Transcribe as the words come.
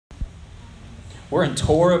We're in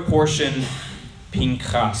Torah portion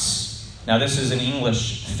Pinchas. Now this is in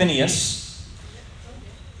English Phineas.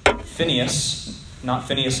 Phineas, not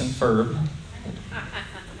Phineas and Ferb.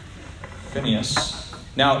 Phineas.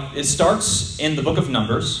 Now it starts in the book of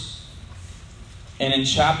Numbers and in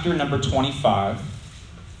chapter number 25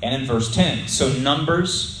 and in verse 10. So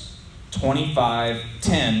Numbers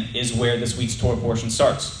 25:10 is where this week's Torah portion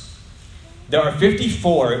starts. There are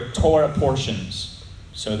 54 Torah portions.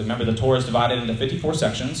 So remember, the Torah is divided into 54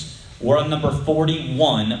 sections. We're on number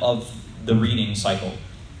 41 of the reading cycle.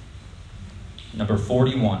 Number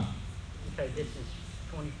 41. Okay, this is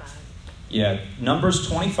 25. Yeah, Numbers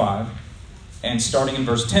 25 and starting in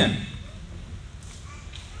verse 10.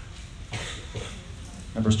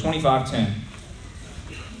 Numbers 25:10.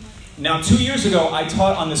 Now, 2 years ago, I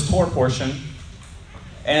taught on this Torah portion,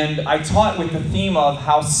 and I taught with the theme of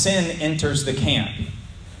how sin enters the camp.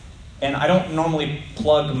 And I don't normally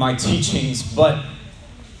plug my teachings, but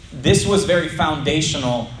this was very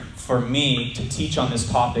foundational for me to teach on this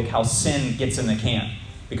topic, how sin gets in the camp.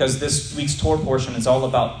 Because this week's Torah portion is all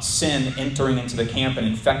about sin entering into the camp and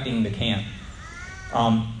infecting the camp.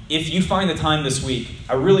 If you find the time this week,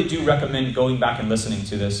 I really do recommend going back and listening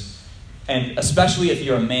to this. And especially if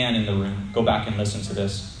you're a man in the room, go back and listen to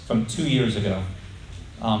this from 2 years ago.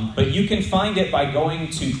 But you can find it by going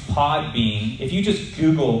to Podbean. If you just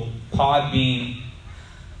Google Podbean,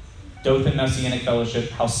 Dothan Messianic Fellowship,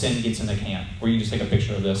 how sin gets in the camp, where you just take a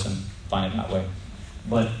picture of this and find it that way.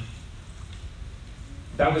 But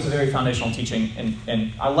that was a very foundational teaching,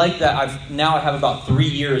 and I like that I have about 3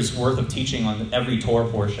 years worth of teaching on every Torah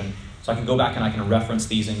portion, so I can go back and I can reference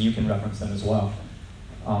these, and you can reference them as well.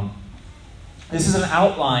 This is an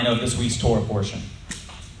outline of this week's Torah portion.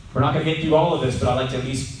 We're not going to get through all of this, but I'd like to at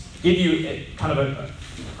least give you kind of a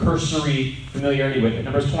cursory familiarity with it.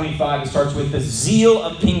 Numbers 25, it starts with the zeal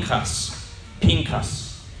of Pinchas.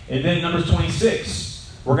 Pinchas. And then Numbers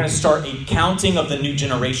 26, we're going to start a counting of the new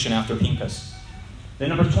generation after Pinchas. Then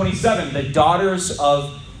Numbers 27, the daughters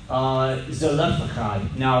of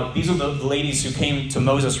Zelophehad. Now, these are the ladies who came to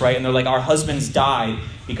Moses, right? And they're like, our husbands died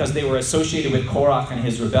because they were associated with Korach and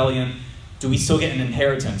his rebellion. Do we still get an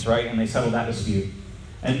inheritance, right? And they settled that dispute.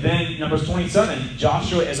 And then, Numbers 27,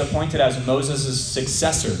 Joshua is appointed as Moses'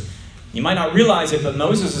 successor. You might not realize it, but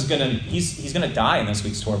Moses is he's gonna die in this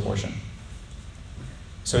week's Torah portion.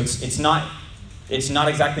 So it's not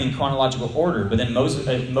exactly in chronological order, but then Moses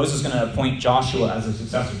is going to appoint Joshua as a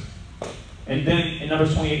successor. And then in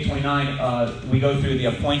Numbers 28, 29, we go through the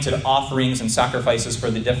appointed offerings and sacrifices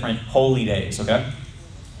for the different holy days, okay?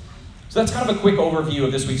 So that's kind of a quick overview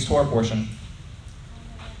of this week's Torah portion.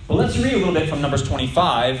 But let's read a little bit from Numbers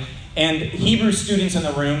 25. And Hebrew students in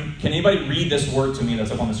the room, can anybody read this word to me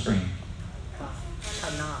that's up on the screen?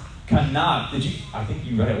 Kana. Kana. I think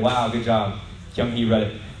you read it. Wow, good job. Kyung Hee read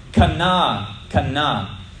it. Kana.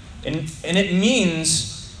 Kana. And it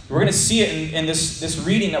means, we're going to see it in this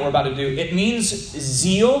reading that we're about to do. It means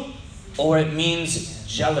zeal or it means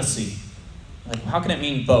jealousy. Like, how can it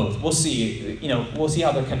mean both? We'll see. We'll see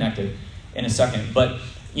how they're connected in a second. But,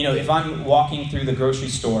 if I'm walking through the grocery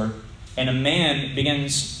store and a man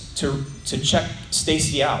begins to check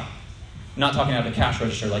Stacy out, I'm not talking at the cash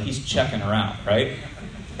register, like he's checking her out, right?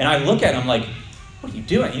 And I look at him like, what are you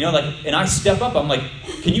doing? And I step up, I'm like,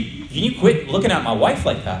 can you quit looking at my wife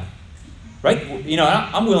like that? Right?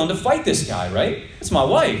 I'm willing to fight this guy, right? It's my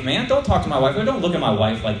wife, man. Don't talk to my wife. Don't look at my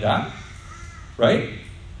wife like that. Right?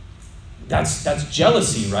 That's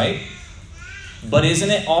jealousy, right? But isn't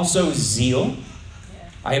it also zeal?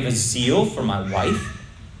 I have a zeal for my wife.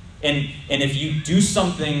 And if you do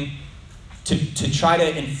something to try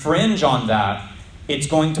to infringe on that, it's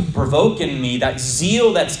going to provoke in me, that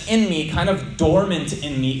zeal that's in me, kind of dormant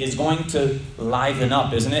in me, is going to liven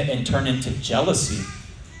up, isn't it? And turn into jealousy.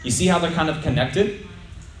 You see how they're kind of connected?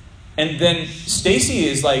 And then Stacy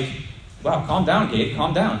is like, wow, calm down, Gabe,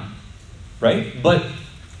 calm down. Right? But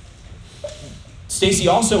Stacy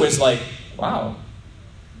also is like, wow,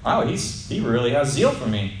 he really has zeal for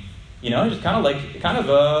me. Just kind of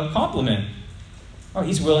a compliment. Oh,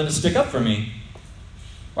 he's willing to stick up for me.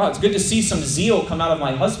 Wow, it's good to see some zeal come out of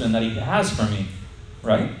my husband that he has for me,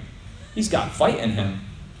 right? He's got fight in him.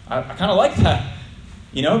 I kind of like that,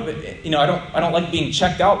 But I don't like being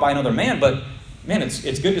checked out by another man, but man, it's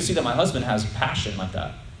good to see that my husband has passion like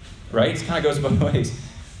that, right? It kind of goes both ways.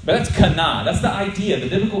 But that's kana. That's the idea, the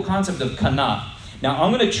biblical concept of kana. Now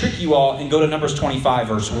I'm going to trick you all and go to Numbers 25,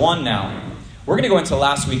 verse 1 now. We're going to go into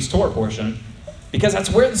last week's Torah portion because that's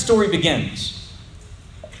where the story begins.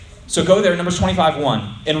 So go there, Numbers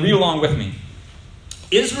 25:1, and read along with me.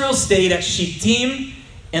 Israel stayed at Shittim,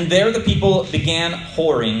 and there the people began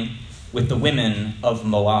whoring with the women of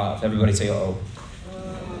Moab. Everybody say, uh-oh.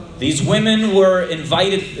 These women were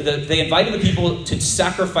invited, they invited the people to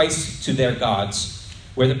sacrifice to their gods,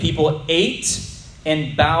 where the people ate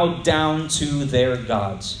and bowed down to their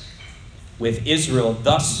gods. With Israel,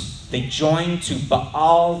 thus they joined to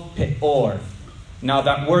Baal Peor. Now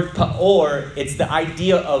that word Peor, it's the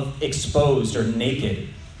idea of exposed or naked.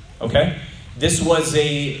 Okay? This was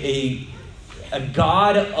a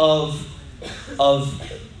god of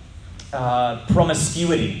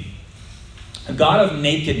promiscuity. A god of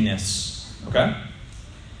nakedness. Okay?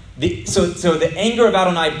 So the anger of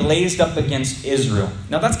Adonai blazed up against Israel.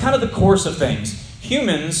 Now that's kind of the course of things.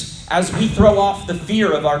 Humans, as we throw off the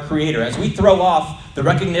fear of our Creator, as we throw off the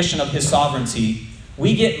recognition of His sovereignty,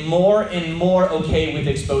 we get more and more okay with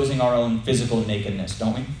exposing our own physical nakedness,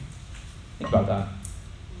 don't we? Think about that.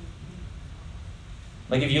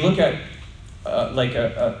 Like if you look at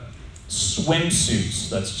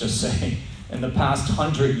swimsuits, let's just say, in the past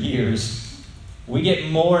 100 years, we get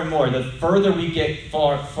more and more. The further we get,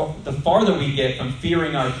 the farther we get from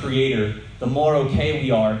fearing our Creator, the more okay we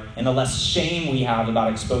are, and the less shame we have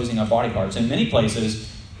about exposing our body parts. In many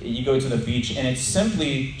places, you go to the beach, and it's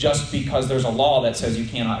simply just because there's a law that says you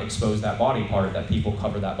cannot expose that body part, that people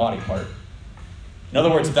cover that body part. In other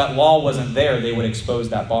words, if that law wasn't there, they would expose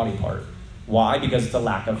that body part. Why? Because it's a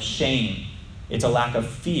lack of shame. It's a lack of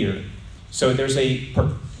fear. So there's a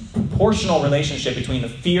proportional relationship between the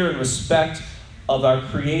fear and respect of our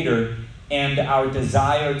Creator and our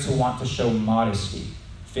desire to want to show modesty,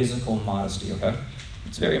 physical modesty, okay?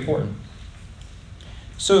 It's very important.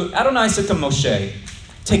 So Adonai said to Moshe,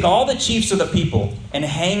 take all the chiefs of the people and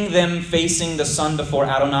hang them facing the sun before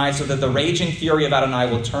Adonai so that the raging fury of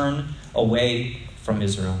Adonai will turn away from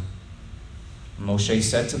Israel. Moshe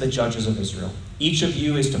said to the judges of Israel, each of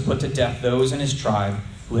you is to put to death those in his tribe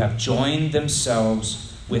who have joined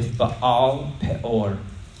themselves with Baal Peor.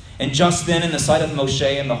 And just then, in the sight of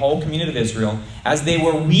Moshe and the whole community of Israel, as they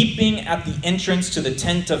were weeping at the entrance to the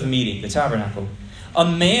tent of meeting, the tabernacle, a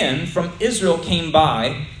man from Israel came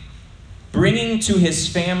by, bringing to his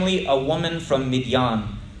family a woman from Midian.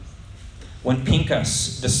 When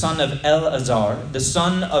Pinchas, the son of Eleazar, the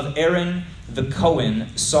son of Aaron the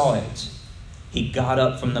Cohen, saw it, he got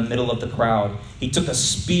up from the middle of the crowd. He took a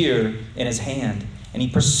spear in his hand, and he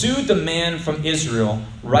pursued the man from Israel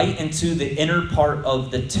right into the inner part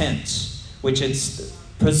of the tent, which it's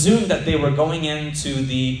presumed that they were going into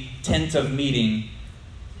the tent of meeting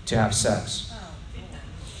to have sex,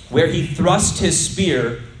 where he thrust his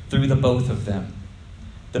spear through the both of them,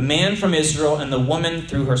 the man from Israel and the woman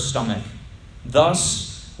through her stomach.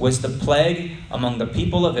 Thus was the plague among the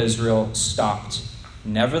people of Israel stopped.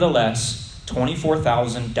 Nevertheless,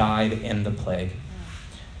 24,000 died in the plague.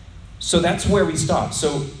 So that's where we stop.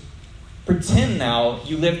 So pretend now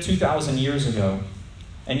you lived 2,000 years ago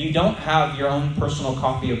and you don't have your own personal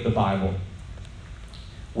copy of the Bible.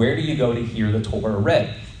 Where do you go to hear the Torah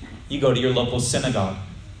read? You go to your local synagogue.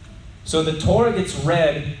 So the Torah gets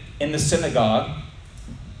read in the synagogue,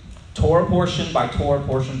 Torah portion by Torah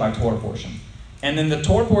portion by Torah portion. And then the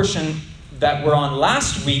Torah portion that we're on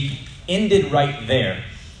last week ended right there.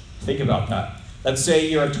 Think about that. Let's say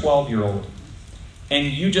you're a 12-year-old and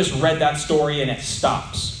you just read that story and it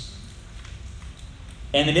stops.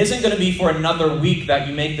 And it isn't going to be for another week that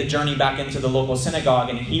you make the journey back into the local synagogue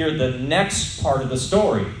and hear the next part of the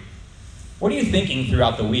story. What are you thinking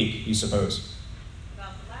throughout the week, you suppose?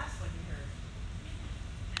 About the last one you heard.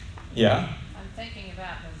 Yeah? I'm thinking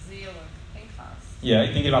about the zeal of Pinchas. Yeah,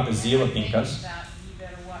 you're thinking about the zeal of Pinchas. About you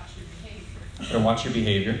better watch your behavior. Better watch your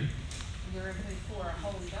behavior. You're before a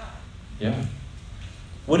holy God. Yeah.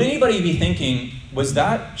 Would anybody be thinking, was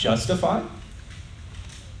that justified?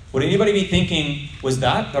 Would anybody be thinking, was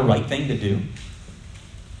that the right thing to do?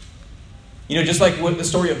 You know, just like with the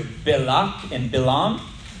story of Balak and Bilam,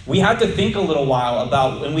 we had to think a little while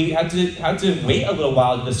about, and we had to wait a little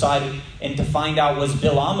while to decide and to find out, was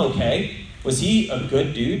Bilam okay? Was he a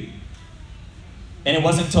good dude? And it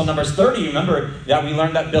wasn't until Numbers 30, remember, that we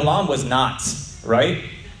learned that Bilam was not, right?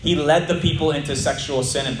 He led the people into sexual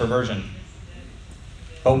sin and perversion.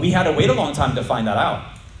 But we had to wait a long time to find that out.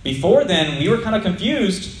 Before then, we were kind of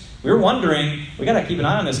confused. We were wondering, we got to keep an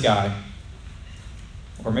eye on this guy.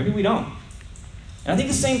 Or maybe we don't. And I think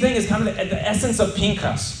the same thing is kind of the essence of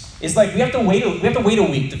Pinchas. It's like we have to wait a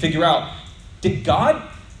week to figure out, did God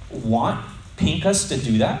want Pinchas to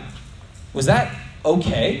do that? Was that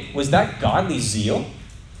okay? Was that godly zeal?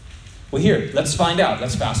 Well, here, let's find out.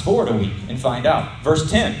 Let's fast forward a week and find out.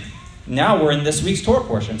 Verse 10. Now we're in this week's Torah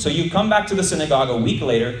portion. So you come back to the synagogue a week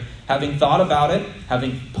later, having thought about it,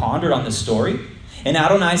 having pondered on this story. And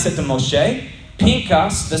Adonai said to Moshe,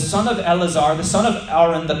 Pinchas, the son of Eleazar, the son of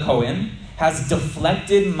Aaron the Cohen, has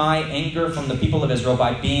deflected my anger from the people of Israel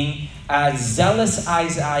by being as zealous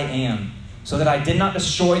as I am, so that I did not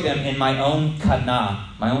destroy them in my own kana,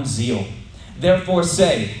 my own zeal. Therefore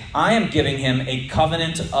say, I am giving him a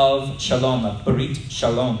covenant of shalom, a brit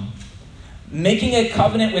shalom, making a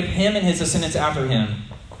covenant with him and his descendants after him,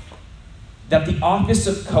 that the office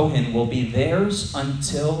of Cohen will be theirs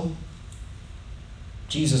until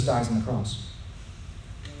Jesus dies on the cross.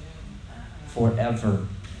 Forever.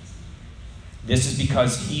 This is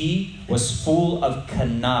because he was full of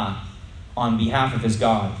kana on behalf of his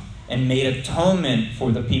God and made atonement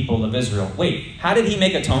for the people of Israel. Wait, how did he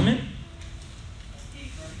make atonement? He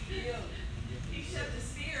shoved a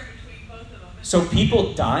spear between both of them. So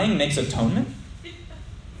people dying makes atonement?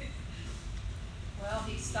 Well,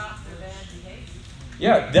 he stopped their bad behavior.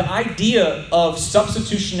 Yeah, the idea of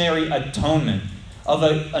substitutionary atonement, of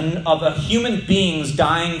a human beings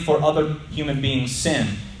dying for other human beings' sin,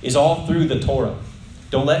 is all through the Torah.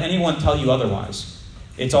 Don't let anyone tell you otherwise.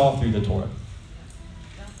 It's all through the Torah.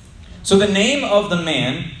 So the name of the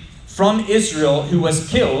man from Israel who was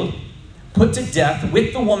killed, put to death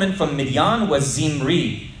with the woman from Midian, was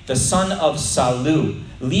Zimri, the son of Salu,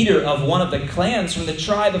 leader of one of the clans from the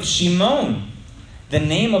tribe of Shimon. The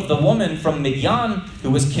name of the woman from Midian who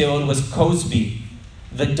was killed was Cosbi,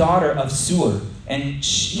 the daughter of Sur, and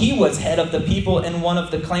he was head of the people in one of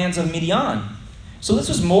the clans of Midian. So this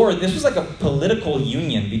was like a political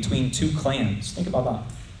union between two clans. Think about that.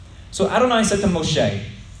 So Adonai said to Moshe,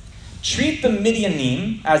 treat the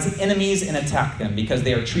Midianim as enemies and attack them, because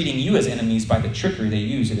they are treating you as enemies by the trickery they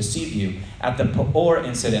use to deceive you at the Peor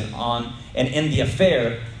incident and in the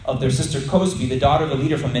affair of their sister Cosbi, the daughter of the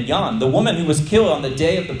leader from Midian, the woman who was killed on the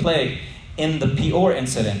day of the plague in the Peor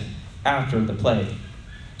incident after the plague.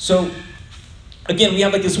 So again, we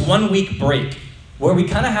have like this 1 week break where we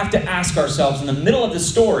kind of have to ask ourselves in the middle of the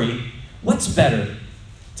story, what's better,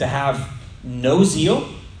 to have no zeal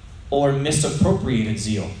or misappropriated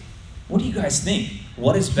zeal? What do you guys think?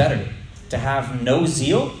 What is better, to have no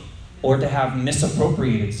zeal or to have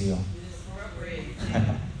misappropriated zeal?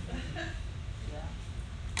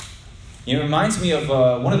 It reminds me of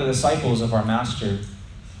one of the disciples of our master,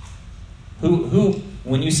 who,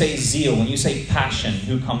 when you say zeal, when you say passion,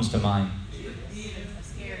 who comes to mind?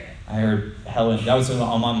 I heard Helen. That was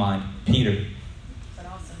on my mind. Peter. But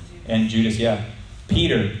also Judas. And Judas, yeah.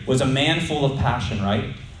 Peter was a man full of passion,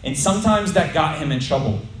 right? And sometimes that got him in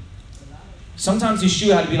trouble. Sometimes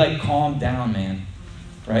Yeshua had to be like, calm down, man.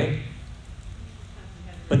 Right?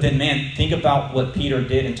 But then, man, think about what Peter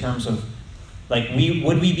did in terms of, like,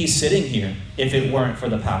 would we be sitting here if it weren't for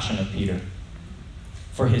the passion of Peter?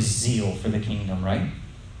 For his zeal for the kingdom, right?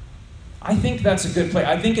 I think that's a good play.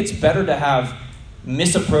 I think it's better to have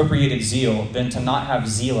misappropriated zeal than to not have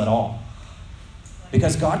zeal at all.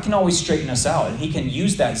 Because God can always straighten us out, and he can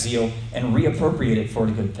use that zeal and reappropriate it for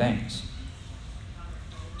good things.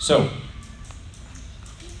 So,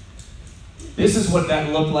 this is what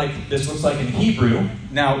that looked like. This looks like in Hebrew.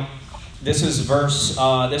 Now, this is verse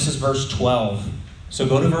 12. So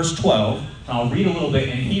go to verse 12, and I'll read a little bit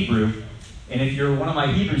in Hebrew. And if you're one of my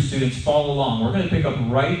Hebrew students, follow along. We're going to pick up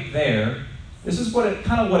right there. This is what it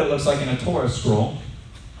looks like in a Torah scroll.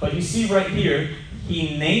 But you see right here,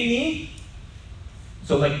 Hineni.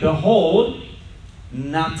 So like, behold,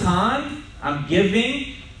 Natan, I'm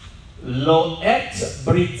giving, Lo et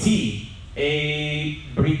briti,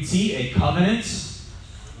 a covenant,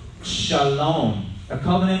 Shalom, a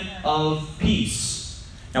covenant of peace.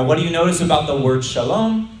 Now, what do you notice about the word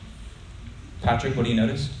Shalom? Patrick, what do you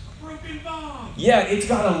notice? Broken bond. Yeah, it's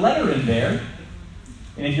got a letter in there.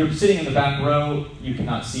 And if you're sitting in the back row, you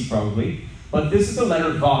cannot see probably. But this is the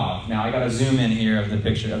letter Vav. Now, I got to zoom in here of the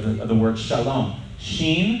picture of the word Shalom.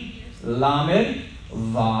 Shin, Lamed,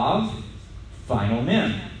 Vav, final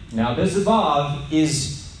Mem. Now, this Vav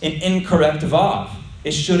is an incorrect Vav.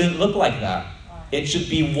 It shouldn't look like that. It should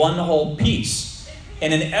be one whole piece.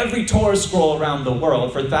 And in every Torah scroll around the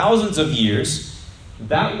world, for thousands of years,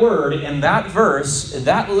 that word in that verse,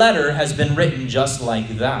 that letter has been written just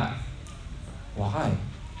like that. Why?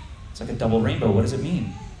 It's like a double rainbow. What does it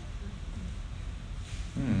mean?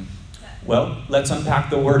 Well, let's unpack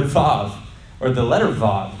the word Vav, or the letter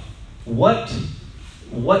Vav. What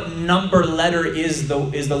number letter is the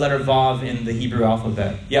letter Vav in the Hebrew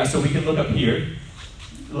alphabet? Yeah, so we can look up here.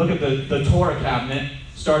 Look at the Torah cabinet,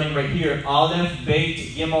 starting right here. Aleph, Beit,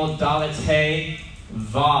 Gimel, Dalet, He,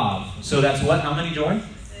 Vav. So that's what? How many, Joy?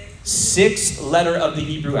 6th letter of the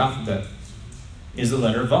Hebrew alphabet is the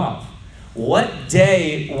letter Vav. What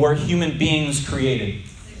day were human beings created?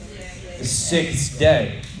 The 6th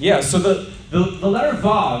day. Yeah, so The letter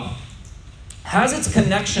Vav has its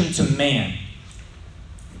connection to man.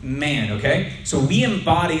 Man, okay? So we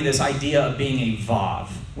embody this idea of being a Vav.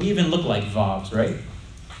 We even look like Vavs, right?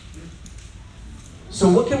 So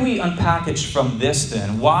what can we unpackage from this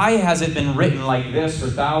then? Why has it been written like this for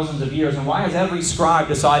thousands of years? And why has every scribe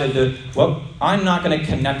decided to, well, I'm not going to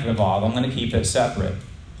connect the Vav. I'm going to keep it separate.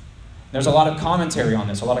 There's a lot of commentary on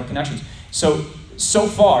this, a lot of connections. So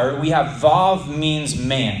far, we have Vav means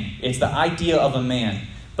man. It's the idea of a man.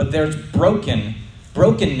 But there's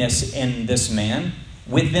brokenness in this man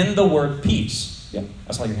within the word peace. Yeah,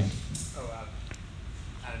 I saw your hand. Oh,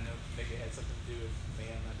 I don't know. Maybe it had something to do with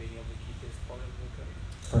man not being able to keep his part of the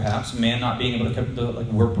covenant. Perhaps man not being able to keep like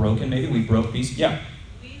we're broken. Maybe we broke peace. Yeah.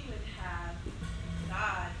 We would have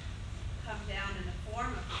God come down in the form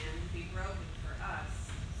of man and be broken for us,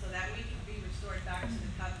 so that we can be restored back to the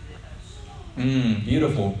covenant of Shalom.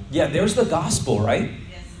 Beautiful. Yeah, there's the gospel, right?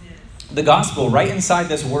 Yes, it is. The gospel, right inside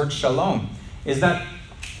this word shalom, is that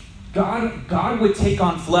God would take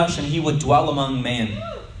on flesh and he would dwell among man.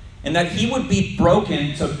 And that he would be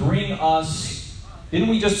broken to bring us, didn't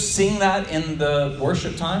we just sing that in the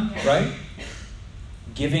worship time, right?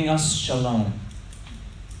 Giving us shalom.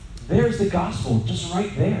 There's the gospel, just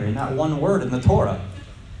right there in that one word in the Torah.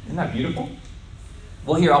 Isn't that beautiful?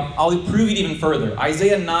 Well, here, I'll prove it even further.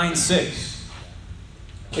 Isaiah 9:6.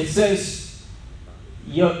 It says,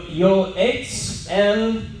 Yoetz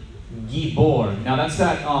el Gibor. Now that's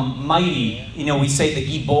that mighty. We say the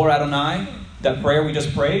Gibor Adonai, that prayer we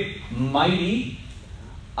just prayed. Mighty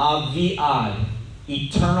Aviad,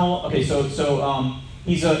 eternal. Okay, so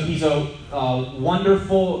he's a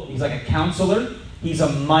wonderful. He's like a counselor. He's a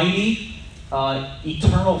mighty,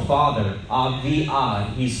 eternal Father.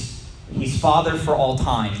 Aviad. He's Father for all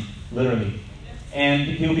time, literally, and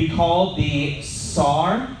he'll be called the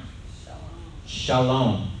Sar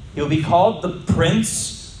Shalom. He'll be called the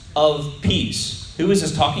Prince of Peace. Who is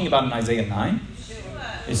this talking about in Isaiah 9?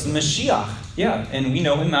 Yeshua. It's the Mashiach. Yeah, and we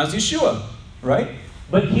know him as Yeshua, right?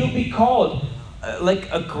 But he'll be called like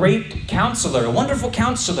a great counselor, a wonderful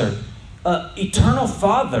counselor, eternal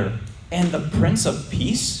Father, and the Prince of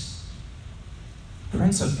Peace.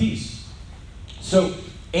 Prince of Peace. So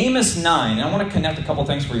Amos 9, and I want to connect a couple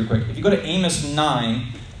things for you quick. If you go to Amos 9,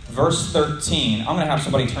 verse 13, I'm going to have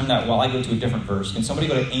somebody turn that while I go to a different verse. Can somebody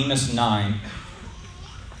go to Amos 9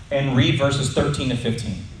 and read verses 13 to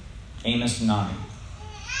 15? Amos 9.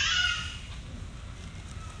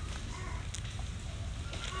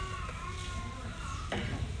 Amos 9,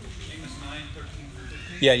 13 through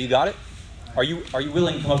 15. Yeah, you got it? Are you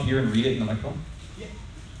willing to come up here and read it in the microphone? Yeah.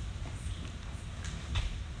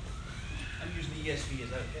 I'm using the ESV, is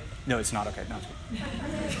that okay? No, it's not okay. No,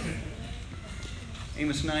 it's good.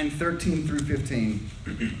 Amos 9, 13 through 15.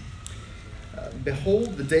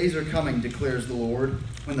 Behold, the days are coming, declares the Lord,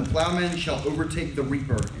 when the plowman shall overtake the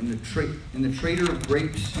reaper, and the treader of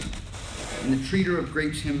grapes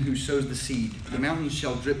him who sows the seed. The mountains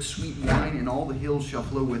shall drip sweet wine, and all the hills shall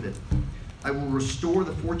flow with it. I will restore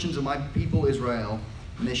the fortunes of my people Israel,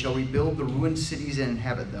 and they shall rebuild the ruined cities and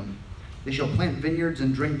inhabit them. They shall plant vineyards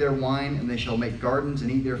and drink their wine, and they shall make gardens and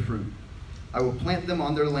eat their fruit. I will plant them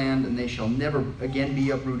on their land, and they shall never again be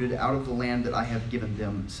uprooted out of the land that I have given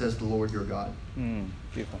them, says the Lord your God.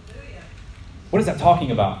 Beautiful. What is that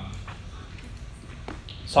talking about?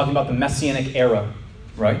 It's talking about the Messianic era,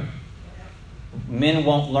 right? Men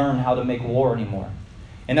won't learn how to make war anymore.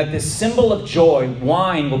 And that this symbol of joy,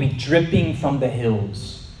 wine, will be dripping from the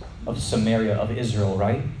hills of Samaria, of Israel,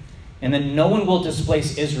 right? And then no one will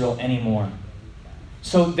displace Israel anymore.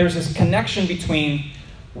 So there's this connection between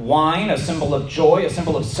wine, a symbol of joy, a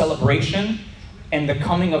symbol of celebration, and the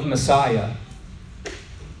coming of Messiah.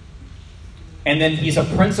 And then he's a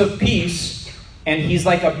Prince of Peace, and he's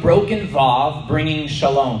like a broken Vav bringing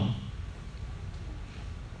shalom.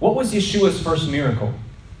 What was Yeshua's first miracle?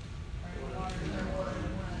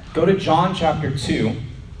 Go to John chapter 2.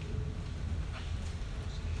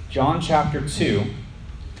 John chapter 2.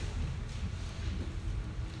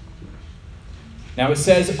 Now it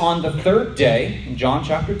says, on the third day, in John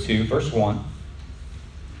chapter 2, verse 1,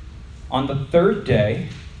 on the third day,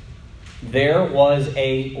 there was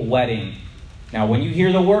a wedding. Now, when you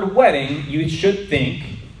hear the word wedding, you should think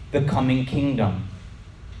the coming kingdom.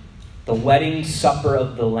 The wedding supper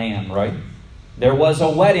of the Lamb, right? There was a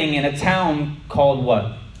wedding in a town called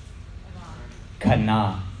what?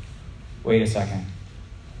 Cana. Wait a second.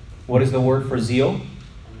 What is the word for zeal?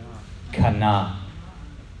 Cana.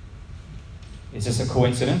 Is this a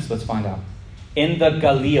coincidence? Let's find out. In the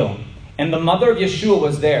Galil. And the mother of Yeshua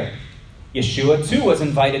was there. Yeshua too was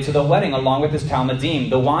invited to the wedding along with his talmidim.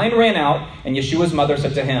 The wine ran out, and Yeshua's mother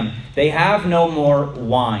said to him, "They have no more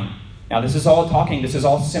wine." Now this is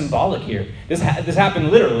all symbolic here. This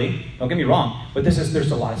happened literally, don't get me wrong, but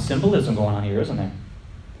there's a lot of symbolism going on here, isn't there?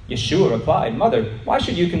 Yeshua replied, "Mother, why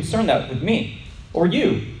should you concern that with me? Or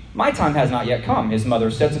you? My time has not yet come." His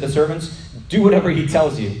mother said to the servants, "Do whatever he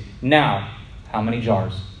tells you." Now, how many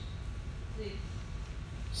jars?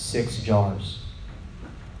 6 jars.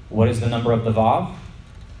 What is the number of the Vav?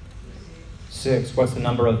 6. What's the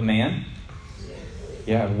number of man?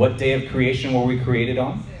 Yeah, what day of creation were we created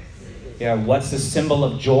on? Yeah, what's the symbol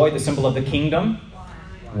of joy, the symbol of the kingdom?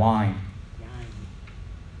 Wine.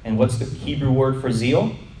 And what's the Hebrew word for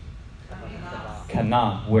zeal?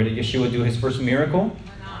 Kana. Where did Yeshua do his first miracle?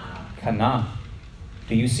 Kana.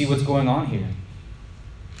 Do you see what's going on here?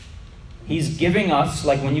 He's giving us,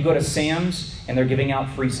 like when you go to Sam's and they're giving out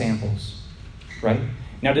free samples, right?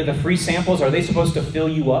 Now, do the free samples, are they supposed to fill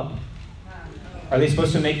you up? Are they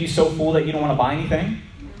supposed to make you so full that you don't want to buy anything?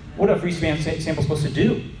 What are free samples supposed to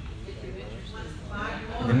do?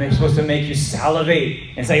 They're supposed to make you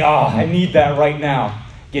salivate and say, "Oh, I need that right now.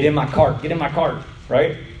 Get in my cart,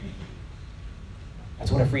 right?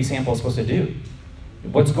 That's what a free sample is supposed to do.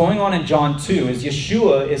 What's going on in John 2 is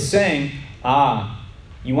Yeshua is saying,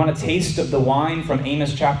 you want a taste of the wine from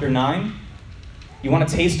Amos chapter 9? You want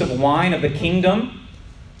a taste of wine of the kingdom?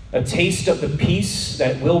 A taste of the peace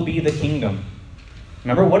that will be the kingdom.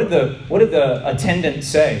 Remember, what did the attendant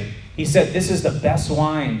say? He said, "This is the best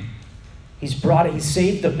wine. He's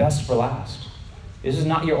saved the best for last. This is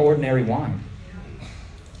not your ordinary wine."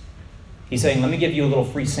 He's saying, "Let me give you a little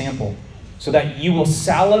free sample so that you will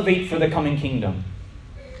salivate for the coming kingdom.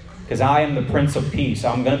 Because I am the Prince of Peace.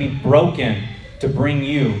 I'm going to be broken to bring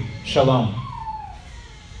you shalom."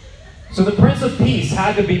 So the Prince of Peace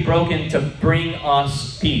had to be broken to bring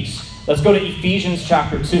us peace. Let's go to Ephesians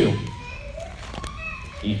chapter 2.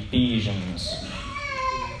 Ephesians.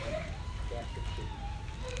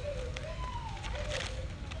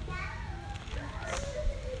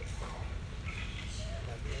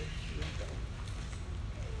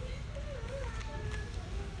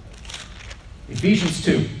 Ephesians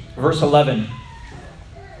 2, verse 11.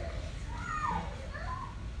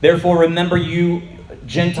 "Therefore remember you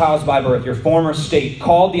Gentiles by birth, your former state,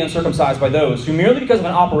 called the uncircumcised by those who merely because of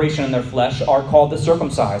an operation in their flesh are called the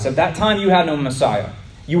circumcised. At that time you had no Messiah.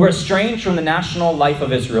 You were estranged from the national life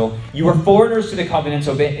of Israel. You were foreigners to the covenants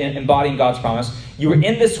embodying God's promise. You were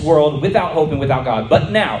in this world without hope and without God.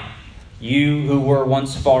 But now, you who were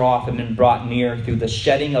once far off have been brought near through the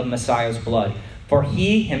shedding of Messiah's blood. For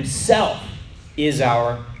he himself is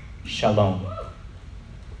our shalom.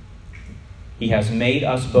 He has made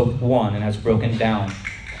us both one and has broken down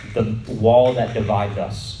the wall that divided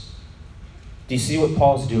us." Do you see what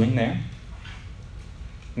Paul's doing there?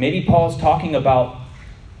 Maybe Paul's talking about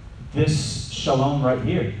this shalom right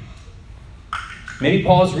here. Maybe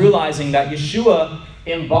Paul's realizing that Yeshua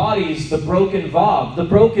embodies the broken Vav, the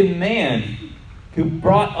broken man who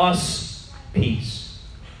brought us peace.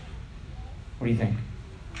 What do you think?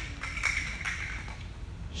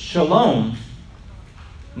 Shalom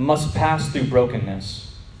must pass through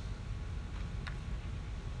brokenness.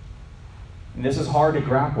 And this is hard to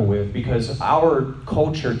grapple with because our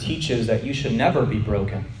culture teaches that you should never be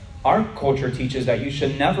broken. Our culture teaches that you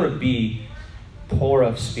should never be poor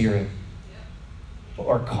of spirit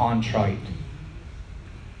or contrite.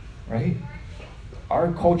 Right?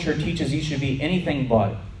 Our culture teaches you should be anything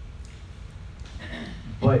but.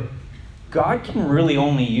 But God can really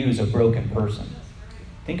only use a broken person.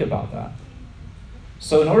 Think about that.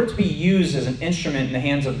 So in order to be used as an instrument in the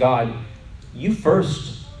hands of God, you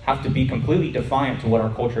first have to be completely defiant to what our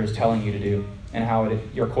culture is telling you to do and how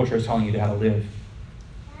your culture is telling you how to live.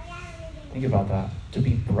 Think about that. To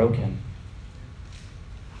be broken.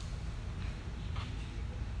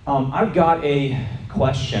 I've got a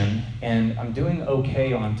question, and I'm doing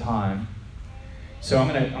okay on time, so I'm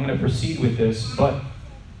gonna proceed with this. But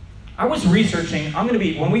I was researching.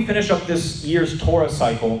 When we finish up this year's Torah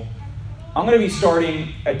cycle, I'm going to be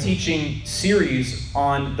starting a teaching series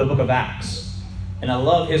on the book of Acts. And I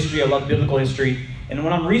love history. I love biblical history. And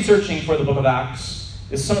when I'm researching for the book of Acts,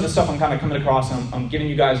 this is some of the stuff I'm kind of coming across, and I'm giving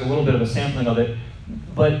you guys a little bit of a sampling of it.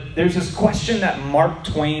 But there's this question that Mark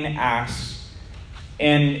Twain asks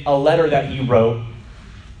in a letter that he wrote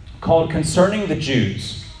called Concerning the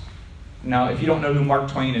Jews. Now, if you don't know who Mark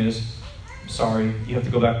Twain is, sorry, you have to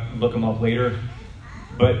go back and look him up later.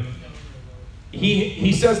 But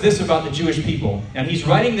he says this about the Jewish people. And he's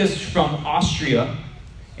writing this from Austria.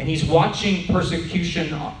 And he's watching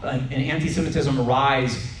persecution and anti-Semitism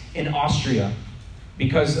rise in Austria.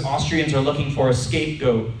 because the Austrians are looking for a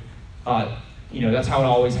scapegoat. That's how it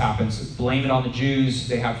always happens. Blame it on the Jews.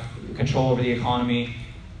 They have control over the economy.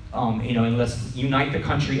 And let's unite the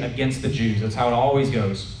country against the Jews. That's how it always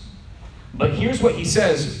goes. But here's what he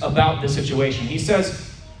says about this situation. He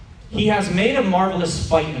says, he has made a marvelous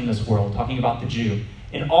fight in this world, talking about the Jew,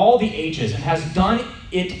 in all the ages, and has done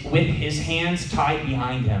it with his hands tied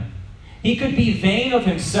behind him. He could be vain of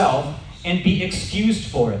himself and be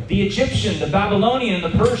excused for it. The Egyptian, the Babylonian,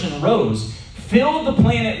 and the Persian rose, filled the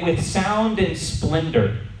planet with sound and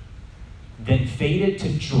splendor, then faded to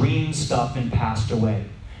dream stuff and passed away.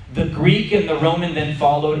 The Greek and the Roman then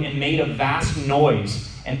followed and made a vast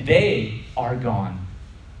noise, and they are gone.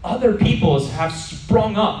 Other peoples have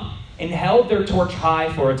sprung up and held their torch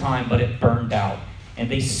high for a time, but it burned out, and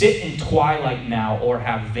they sit in twilight now or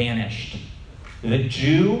have vanished. The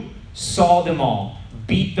Jew saw them all,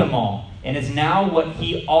 beat them all, and is now what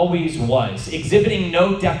he always was, exhibiting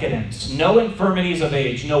no decadence, no infirmities of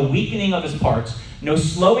age, no weakening of his parts, no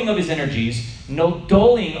slowing of his energies, no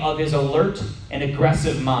dulling of his alert and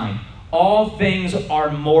aggressive mind. All things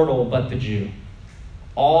are mortal but the Jew.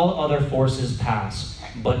 All other forces pass,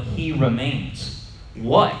 but he remains.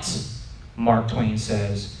 What, Mark Twain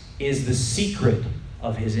says, is the secret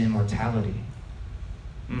of his immortality?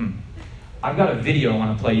 I've got a video I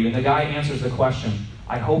want to play you, and the guy answers the question.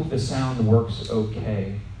 I hope the sound works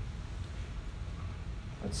okay.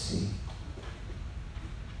 Let's see.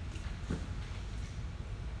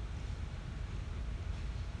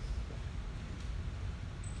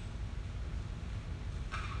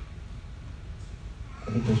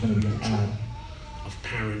 I think there's going to be an ad. Of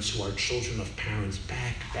parents who are children of parents,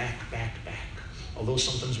 back. Although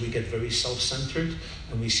sometimes we get very self-centered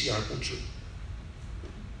and we see our children.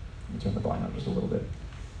 Let me turn the volume up just a little bit.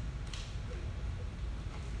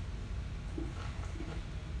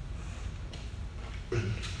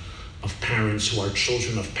 Of parents who are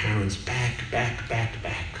children of parents, back.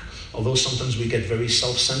 Although sometimes we get very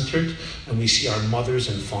self-centered and we see our mothers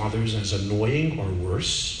and fathers as annoying or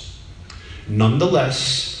worse,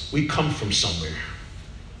 nonetheless, we come from somewhere.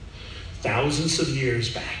 Thousands of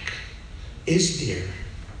years back, is there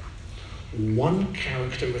one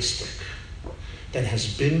characteristic that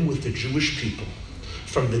has been with the Jewish people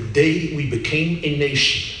from the day we became a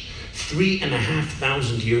nation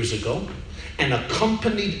 3,500 years ago and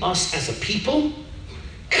accompanied us as a people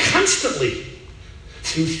constantly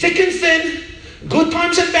through thick and thin, good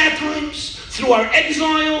times and bad times, through our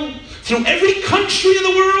exile, through every country in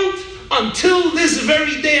the world, until this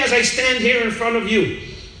very day as I stand here in front of you?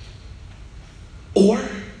 Or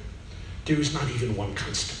there is not even one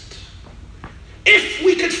constant. If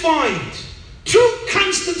we could find two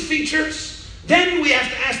constant features, then we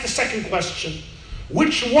have to ask the second question.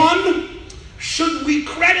 Which one should we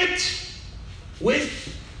credit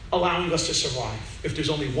with allowing us to survive? If there's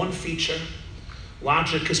only one feature,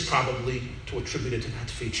 logic is probably to attribute it to that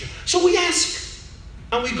feature. So we ask,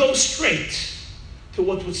 and we go straight to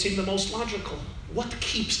what would seem the most logical. What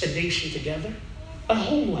keeps a nation together? A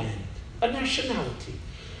homeland, a nationality.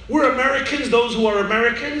 We're Americans, those who are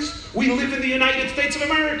Americans. We live in the United States of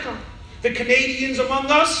America. The Canadians among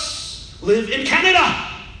us live in Canada.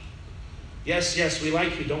 Yes, we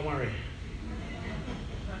like you, don't worry.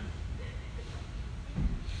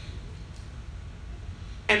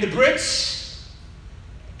 And the Brits,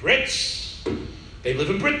 they live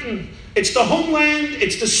in Britain. It's the homeland,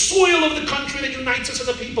 it's the soil of the country that unites us as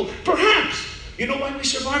a people. Perhaps, you know why we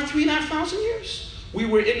survived 3,500 years? We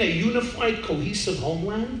were in a unified, cohesive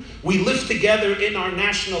homeland. We lived together in our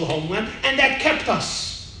national homeland, and that kept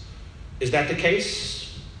us. Is that the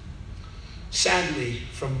case? Sadly,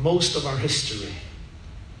 for most of our history,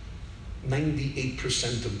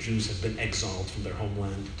 98% of Jews have been exiled from their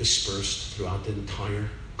homeland, dispersed throughout the entire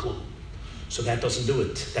globe. So that doesn't do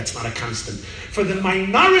it. That's not a constant. For the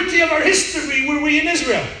minority of our history, were we in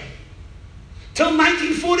Israel? Till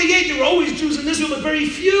 1948, there were always Jews in Israel, but very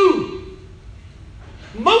few.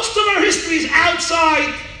 Most of our history is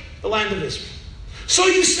outside the land of Israel. So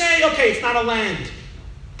you say, okay, it's not a land.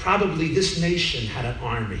 Probably this nation had an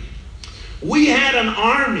army. We had an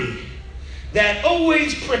army that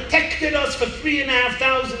always protected us for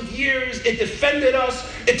 3,500 years. It defended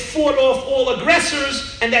us. It fought off all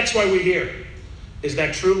aggressors, and that's why we're here. Is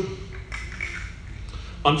that true?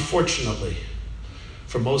 Unfortunately,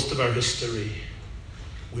 for most of our history,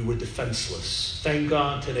 we were defenseless. Thank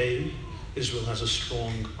God today, Israel has a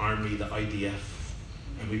strong army, the IDF,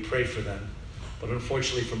 and we pray for them. But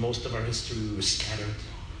unfortunately, for most of our history, we were scattered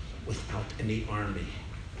without any army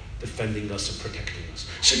defending us and protecting us.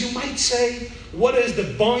 So you might say, what is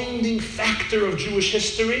the binding factor of Jewish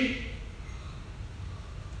history?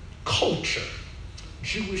 culture.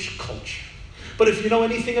 Jewish culture. But if you know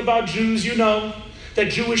anything about Jews, you know that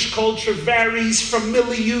Jewish culture varies from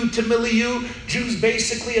milieu to milieu. Jews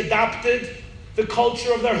basically adopted the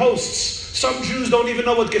culture of their hosts. Some Jews don't even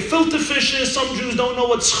know what gefilte fish is. Some Jews don't know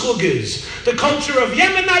what schug is. The culture of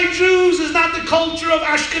Yemenite Jews is not the culture of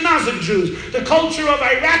Ashkenazic Jews. The culture of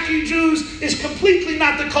Iraqi Jews is completely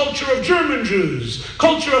not the culture of German Jews.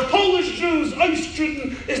 Culture of Polish Jews,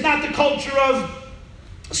 Austrian, is not the culture of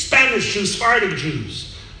Spanish Jews, Sephardic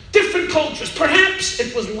Jews. Different cultures. Perhaps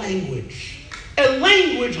it was language. A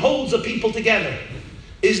language holds a people together.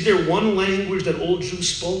 Is there one language that all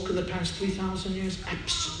Jews spoke in the past 3,000 years?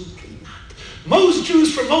 Absolutely not. Most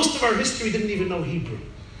Jews, for most of our history, didn't even know Hebrew.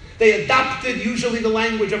 They adopted usually the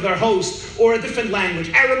language of their host or a different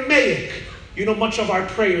language. Aramaic. You know, much of our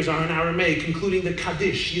prayers are in Aramaic, including the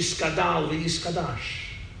Kaddish, Yiskadal, Yiskadash.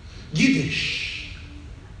 Yiddish.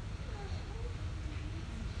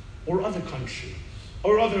 Or other countries.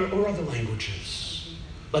 Or other languages.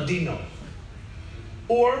 Ladino.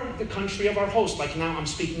 Or the country of our host, like now I'm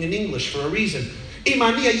speaking in English for a reason. Thank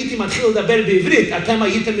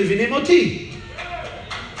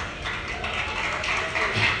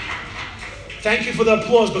you for the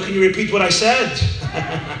applause, but can you repeat what I said?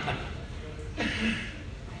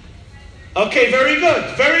 Okay, very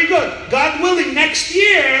good, very good. God willing, next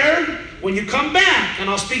year, when you come back, and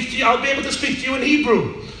I'll speak to you, I'll be able to speak to you in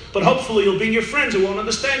Hebrew. But hopefully you'll bring your friends who won't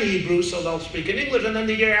understand Hebrew, so they'll speak in English, and then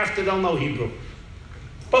the year after they'll know Hebrew.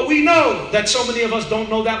 But we know that so many of us don't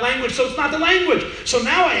know that language, so it's not the language. So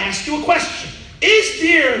now I ask you a question. Is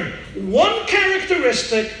there one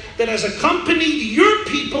characteristic that has accompanied your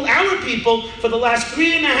people, our people, for the last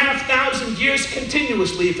 3,500 years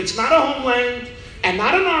continuously? If it's not a homeland, and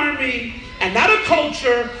not an army, and not a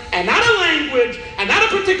culture, and not a language, and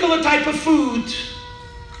not a particular type of food,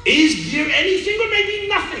 is there anything or maybe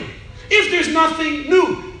nothing? If there's nothing,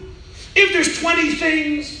 new. If there's 20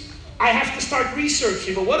 things, I have to start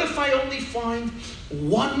researching. But what if I only find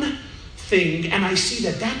one thing and I see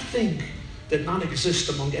that that thing did not exist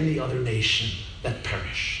among any other nation that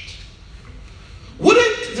perished?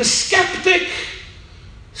 Wouldn't the skeptic,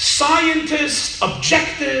 scientist,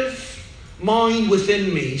 objective mind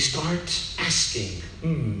within me start asking,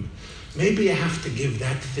 maybe I have to give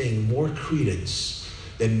that thing more credence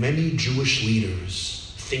than many Jewish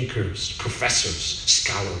leaders, thinkers, professors,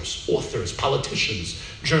 scholars, authors, politicians,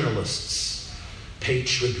 journalists pay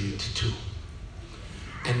tribute to.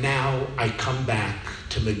 And now I come back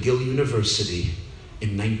to McGill University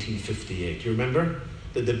in 1958. You remember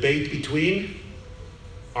the debate between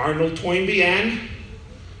Arnold Toynbee and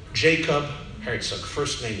Jacob Herzog?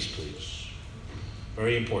 First names, please.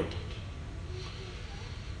 Very important.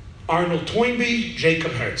 Arnold Toynbee,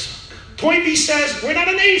 Jacob Herzog. Toynbee says, we're not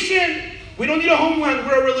a nation. We don't need a homeland.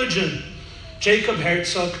 We're a religion. Jacob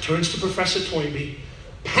Herzog turns to Professor Toynbee,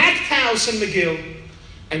 packed house in McGill,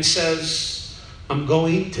 and says, I'm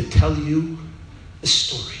going to tell you a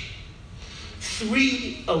story.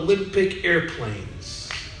 3 Olympic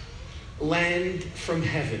airplanes land from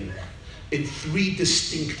heaven in 3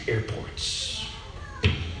 distinct airports.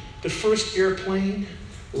 The first airplane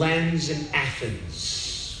lands in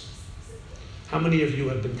Athens. How many of you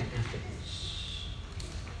have been to Athens?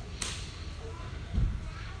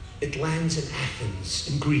 It lands in Athens,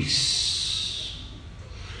 in Greece.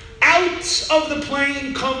 Out of the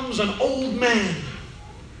plane comes an old man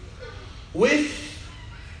with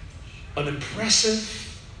an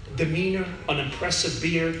impressive demeanor, an impressive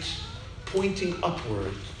beard, pointing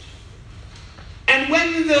upward. And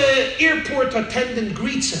when the airport attendant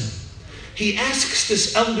greets him, he asks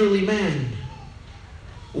this elderly man,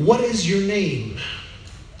 what is your name?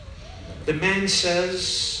 The man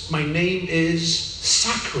says, my name is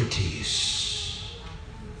Socrates.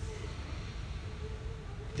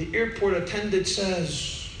 The airport attendant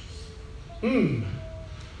says, I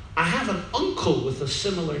have an uncle with a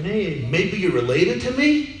similar name. Maybe you're related to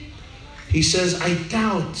me? He says, I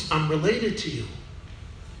doubt I'm related to you.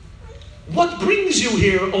 What brings you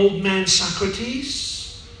here, old man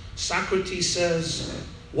Socrates? Socrates says,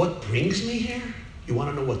 what brings me here? You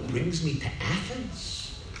want to know what brings me to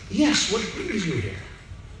Athens? Yes, what brings you here?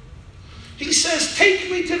 He says, take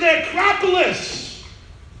me to the Acropolis,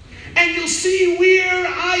 and you'll see where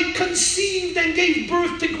I conceived and gave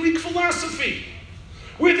birth to Greek philosophy,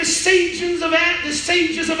 where the sages of Athens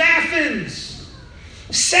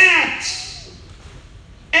sat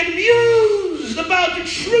and mused about the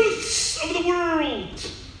truths of the world,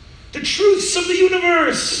 the truths of the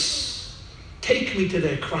universe. Take me to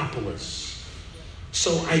the Acropolis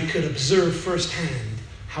so I could observe firsthand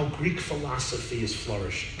how Greek philosophy is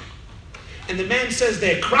flourishing. And the man says,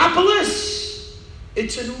 the Acropolis,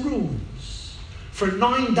 it's in ruins. For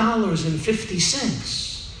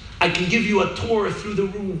 $9.50, I can give you a tour through the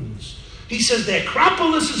ruins. He says, the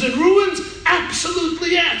Acropolis is in ruins?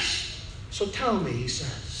 Absolutely yes. So tell me, he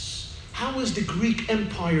says, how is the Greek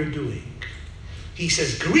Empire doing? He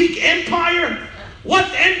says, Greek Empire?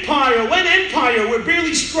 What empire? When empire? We're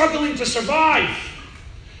barely struggling to survive.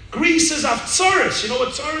 Greece is a tsaurus. You know what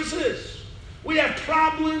tsaurus is? We have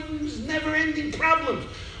problems, never-ending problems.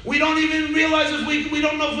 We don't even realize if we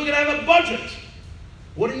don't know if we're going to have a budget.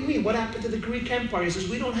 What do you mean? What happened to the Greek Empire? He says,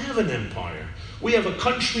 we don't have an empire. We have a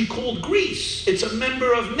country called Greece. It's a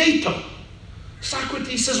member of NATO.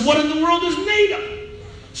 Socrates says, what in the world is NATO?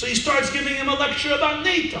 So he starts giving him a lecture about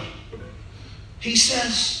NATO. He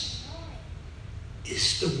says,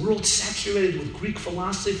 is the world saturated with Greek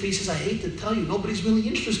philosophy? He says, I hate to tell you, nobody's really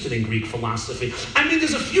interested in Greek philosophy. I mean,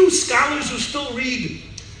 there's a few scholars who still read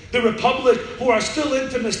the Republic, who are still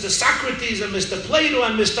into Mr. Socrates and Mr. Plato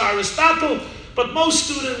and Mr. Aristotle, but most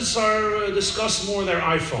students discuss more their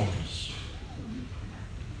iPhones.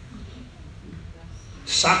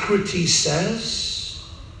 Socrates says,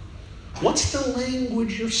 what's the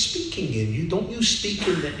language you're speaking in? Don't you speak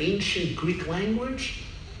in the ancient Greek language?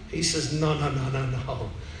 He says, no.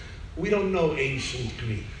 We don't know ancient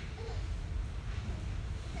Greek.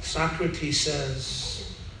 Socrates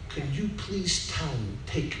says, can you please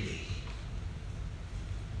take me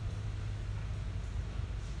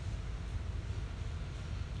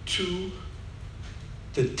to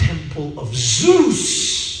the temple of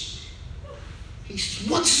Zeus? He says,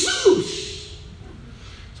 what's Zeus?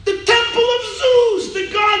 The temple of Zeus, the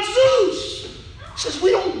god Zeus. He says,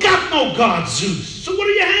 we don't got no god Zeus. So what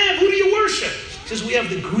do you have? Who do you worship? He says, we have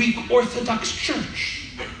the Greek Orthodox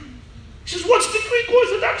Church. He says, what's the Greek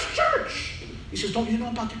Orthodox Church? He says, don't you know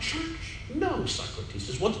about the church? No, Socrates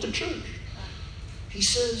says, what's the church? He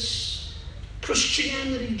says,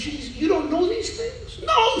 Christianity, Jesus. You don't know these things?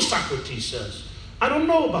 No, Socrates says, I don't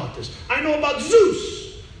know about this. I know about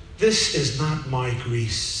Zeus. This is not my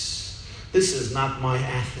Greece. This is not my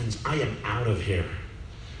Athens. I am out of here.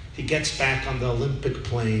 He gets back on the Olympic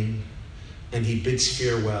plane and he bids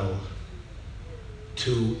farewell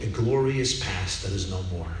to a glorious past that is no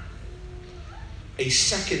more. A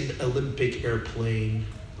second Olympic airplane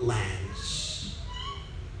lands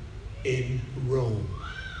in Rome,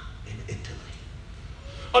 in Italy.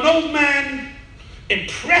 An old man,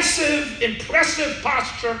 impressive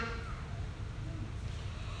posture,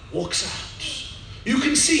 walks out. You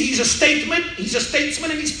can see he's a statesman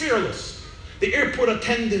and he's fearless. The airport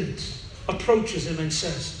attendant approaches him and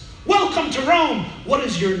says, welcome to Rome. What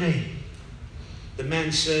is your name? The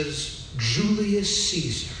man says, Julius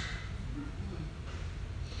Caesar.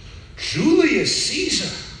 Julius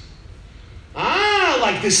Caesar. Ah,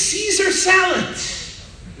 like the Caesar salad.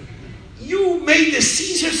 You made the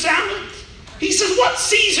Caesar salad? He says, what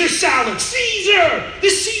Caesar salad? Caesar, the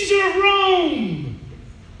Caesar of Rome.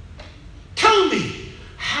 Tell me,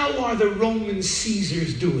 how are the Roman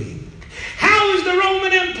Caesars doing? How is the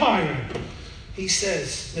Roman Empire? He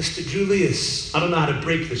says, Mr. Julius, I don't know how to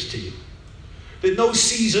break this to you. There's no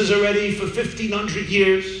Caesars already for 1,500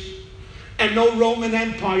 years and no Roman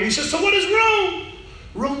Empire. He says, so what is Rome?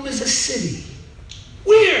 Rome is a city.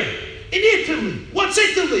 Where? In Italy. What's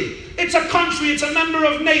Italy? It's a country. It's a member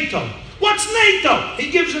of NATO. What's NATO? He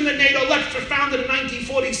gives him the NATO lecture, founded in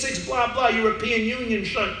 1946, blah, blah, European Union,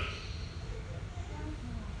 sure.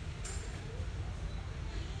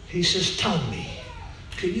 He says, tell me,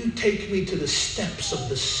 can you take me to the steps of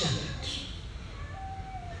the Senate?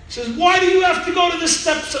 He says, why do you have to go to the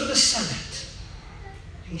steps of the Senate?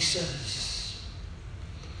 He says,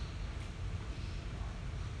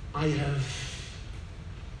 I have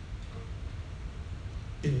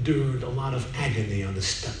endured a lot of agony on the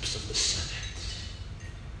steps of the Senate.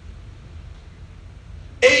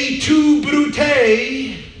 Et tu,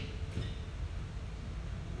 Brute,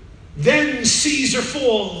 then Caesar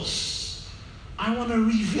falls. I want to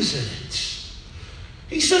revisit it.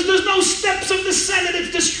 He says, there's no steps of the Senate.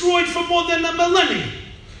 It's destroyed for more than a millennium.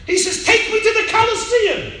 He says, take me to the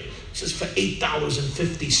Colosseum. He says, for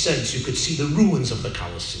 $8.50, you could see the ruins of the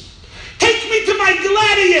Colosseum. Take me to my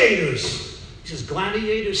gladiators. He says,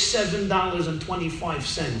 gladiators,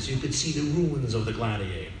 $7.25. You could see the ruins of the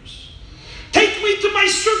gladiators. Take me to my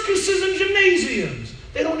circuses and gymnasiums.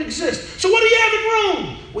 They don't exist. So what do you have in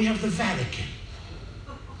Rome? We have the Vatican.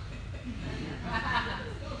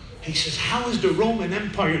 He says, how is the Roman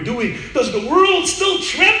Empire doing? Does the world still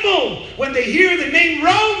tremble when they hear the name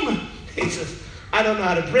Rome? He says, I don't know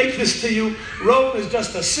how to break this to you. Rome is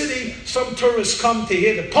just a city. Some tourists come to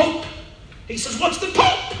hear the Pope. He says, what's the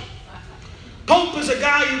Pope? Pope is a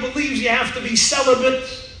guy who believes you have to be celibate.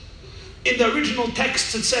 In the original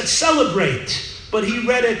text it said celebrate, but he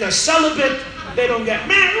read it as celibate. They don't get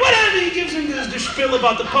married. Whatever, he gives him the spiel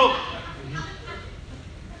about the Pope.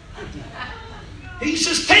 He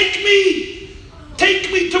says, take me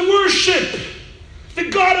to worship the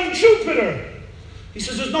god of Jupiter. He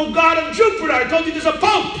says, there's no god of Jupiter. I told you there's a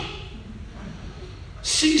Pope.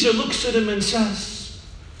 Caesar looks at him and says,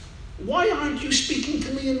 why aren't you speaking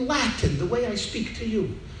to me in Latin the way I speak to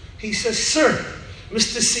you? He says, sir,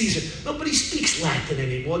 Mr. Caesar, nobody speaks Latin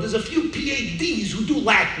anymore. There's a few PhDs who do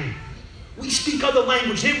Latin. We speak other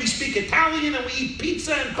language. Here we speak Italian and we eat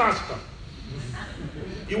pizza and pasta.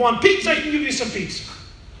 You want pizza? I can give you some pizza.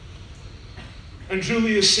 And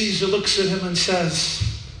Julius Caesar looks at him and says,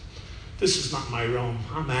 this is not my Rome.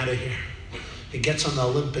 I'm out of here. He gets on the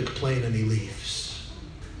Olympic plane and he leaves.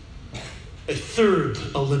 A third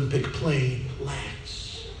Olympic plane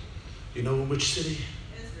lands. You know in which city?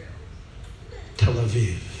 Israel. Tel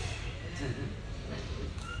Aviv.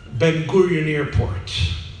 Ben Gurion Airport.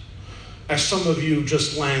 As some of you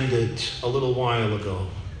just landed a little while ago.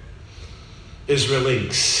 Israel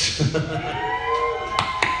Inc.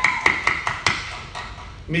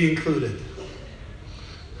 Me included.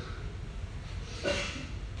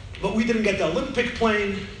 But we didn't get the Olympic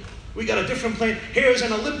plane. We got a different plane. Here's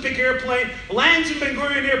an Olympic airplane. Lands in Ben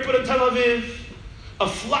Gurion Airport in Tel Aviv.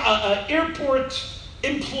 An airport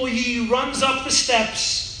employee runs up the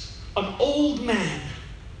steps. An old man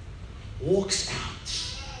walks out.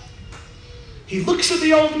 He looks at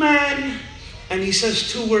the old man and he says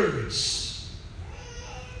 2 words.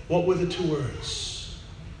 What were the 2 words?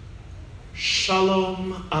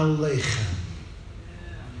 Shalom Aleichem.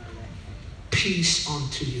 Peace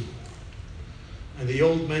unto you. And the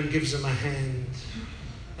old man gives him a hand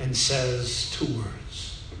and says 2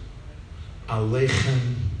 words.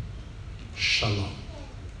 Aleichem Shalom.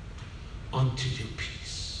 Unto you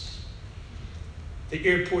peace. The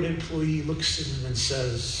airport employee looks at him and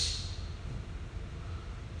says,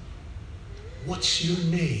 what's your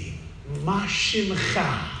name? Ma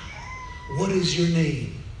shimcha. What is your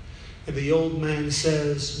name? And the old man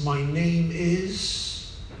says, my name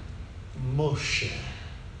is Moshe.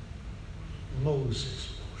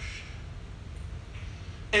 Moses Moshe.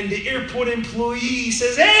 And the airport employee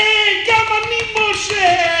says, hey, Kamani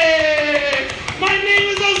Moshe! My name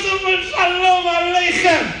is also Shalom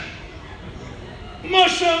Aleichem.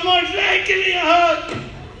 Moshe, give me a hug.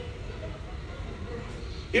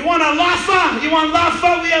 You want a laffa? You want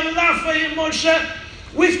laffa? We have laffa here, Moshe.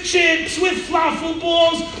 With chips, with falafel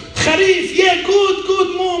balls. Charif, yeah,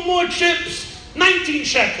 good, more chips. 19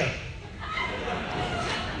 shekel.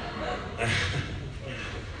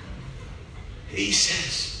 He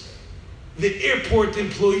says, the airport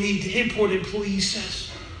employee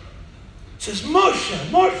says, Moshe,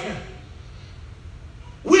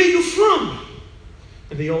 where are you from?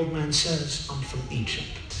 And the old man says, I'm from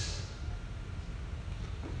Egypt.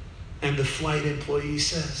 And the flight employee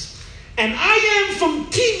says, and I am from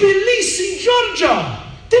Tbilisi, Georgia.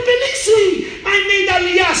 Tbilisi. I made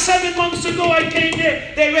Aliyah 7 months ago. I came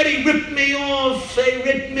there. They already ripped me off.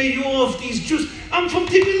 These Jews. I'm from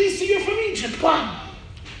Tbilisi. You're from Egypt. Wow.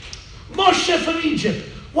 Moshe from Egypt.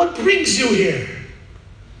 What brings you here?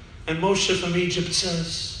 And Moshe from Egypt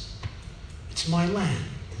says, it's my land.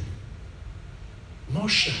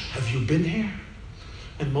 Moshe, have you been here?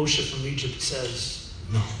 And Moshe from Egypt says,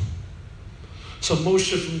 no. So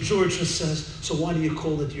Moshe from Georgia says, so why do you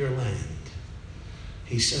call it your land?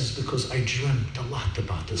 He says, because I dreamt a lot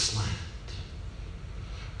about this land.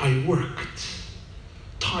 I worked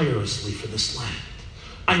tirelessly for this land.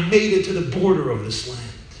 I made it to the border of this land.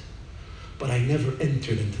 But I never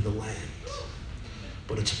entered into the land.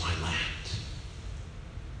 But it's my land.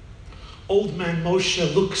 Old man Moshe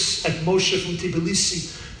looks at Moshe from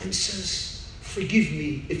Tbilisi and says, forgive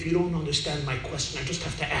me if you don't understand my question. I just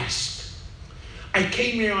have to ask. I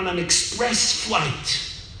came here on an express flight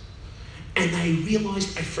and I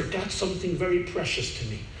realized I forgot something very precious to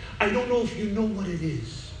me. I don't know if you know what it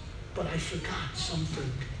is, but I forgot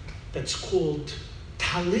something that's called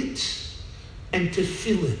talit and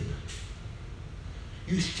tefillin.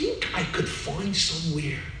 You think I could find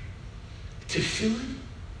somewhere tefillin?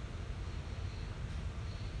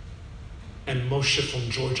 And Moshe from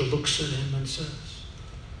Georgia looks at him and says,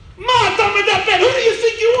 who do you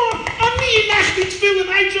think you are?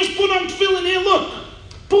 I just put on tefillin here, look.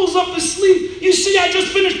 Pulls up his sleeve. You see, I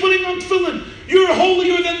just finished putting on tefillin. You're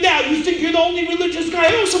holier than that. You think you're the only religious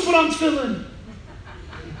guy. I also put on tefillin.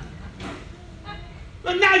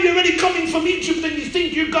 And now you're already coming from Egypt and you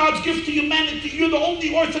think you're God's gift to humanity. You're the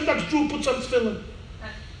only Orthodox Jew who puts on tefillin.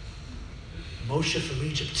 Moshe from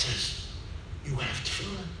Egypt says, you have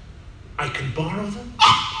tefillin? I can borrow them?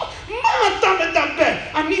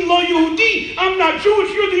 I'm lo Yehudi. I'm not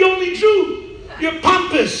Jewish. You're the only Jew. You're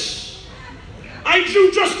pompous. I'm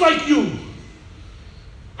Jew just like you.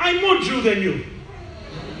 I'm more Jew than you.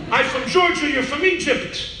 I'm from Georgia. You're from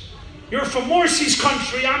Egypt. You're from Morsi's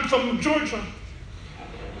country. I'm from Georgia.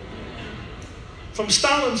 From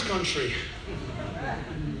Stalin's country.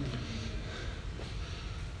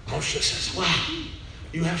 Moshe says, wow,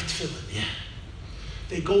 you have tefillin, yeah.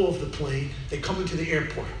 They go off the plane. They come into the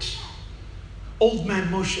airport. Old man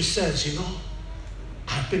Moshe says, you know,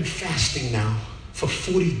 I've been fasting now for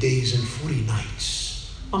 40 days and 40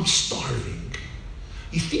 nights. I'm starving.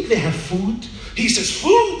 You think they have food? He says,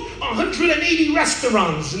 food? 180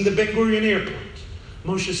 restaurants in the Ben Gurion airport.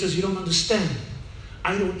 Moshe says, you don't understand.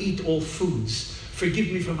 I don't eat all foods.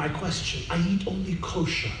 Forgive me for my question. I eat only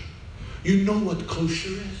kosher. You know what kosher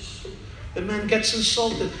is? The man gets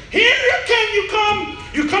insulted. Here you come.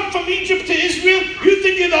 You come from Egypt to Israel. You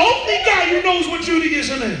think you're the only guy who knows what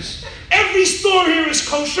Judaism is. Every store here is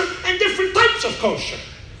kosher and different types of kosher.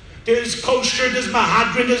 There's kosher, there's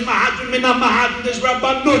Mahadran, Mina Mahadran, there's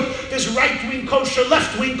Rabbanut, there's right-wing kosher,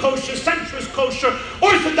 left-wing kosher, centrist kosher,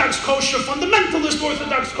 Orthodox kosher, fundamentalist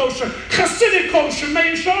Orthodox kosher, Hasidic kosher,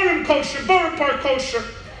 Meir Sharim kosher, Borough Park kosher.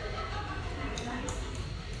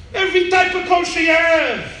 Every type of kosher you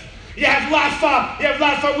have. You have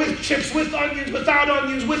lafa with chips, with onions, without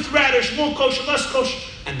onions, with radish, more kosher, less kosher.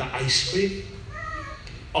 And the ice cream,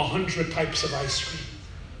 100 types of ice cream.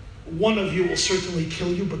 One of you will certainly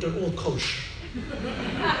kill you, but they're all kosher.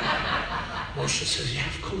 Moshe says, you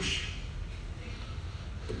have kosher.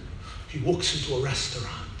 He walks into a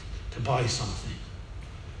restaurant to buy something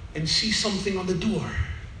and sees something on the door.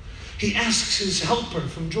 He asks his helper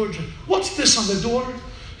from Georgia, what's this on the door?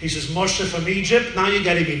 He says, Moshe from Egypt, now you're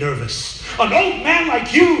getting me nervous. An old man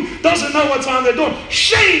like you doesn't know what's on the door.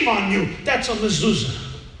 Shame on you. That's a mezuzah.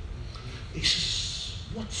 He says,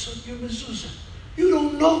 what's on your mezuzah? You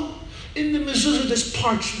don't know? In the mezuzah there's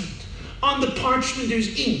parchment. On the parchment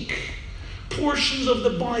there's ink. Portions of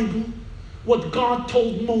the Bible, what God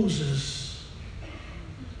told Moses.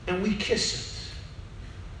 And we kiss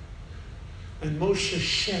it. And Moshe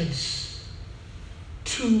sheds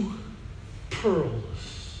 2 pearls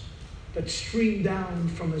that stream down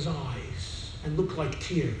from his eyes and look like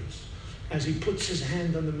tears as he puts his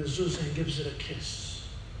hand on the mezuzah and gives it a kiss.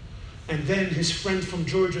 And then his friend from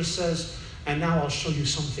Georgia says, and now I'll show you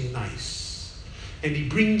something nice. And he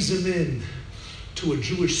brings him in to a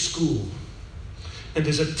Jewish school. And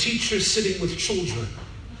there's a teacher sitting with children.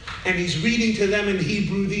 And he's reading to them in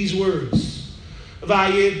Hebrew these words.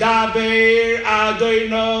 Vayedaber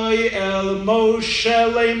Adonai el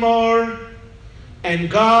Moshe lemor.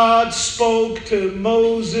 And God spoke to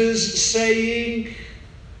Moses, saying,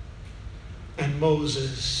 and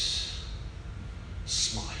Moses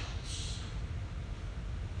smiles.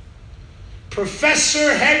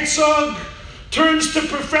 Professor Herzog turns to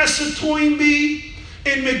Professor Toynbee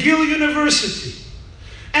in McGill University,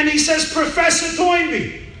 and he says, Professor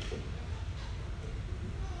Toynbee,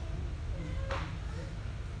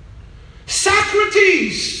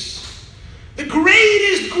 Socrates, the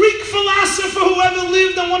greatest Greek philosopher who ever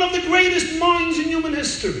lived and one of the greatest minds in human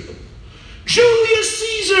history. Julius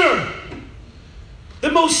Caesar,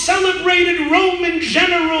 the most celebrated Roman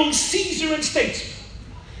general, Caesar and statesman,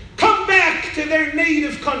 come back to their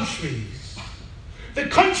native countries. The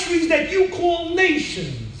countries that you call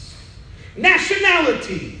nations,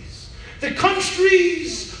 nationalities, the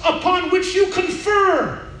countries upon which you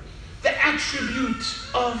confer the attribute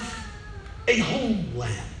of a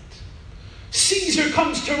homeland. Caesar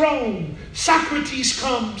comes to Rome. Socrates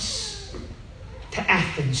comes to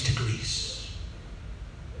Athens, to Greece.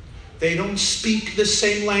 They don't speak the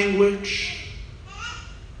same language.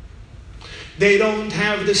 They don't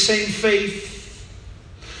have the same faith.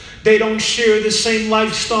 They don't share the same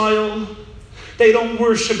lifestyle. They don't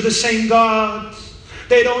worship the same God.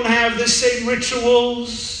 They don't have the same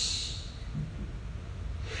rituals.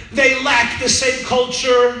 They lack the same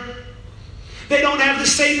culture. They don't have the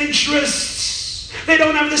same interests. They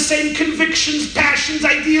don't have the same convictions, passions,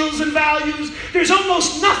 ideals, and values. There's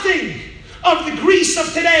almost nothing of the Greece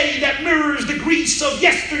of today that mirrors the Greece of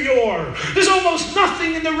yesteryear. There's almost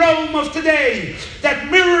nothing in the Rome of today that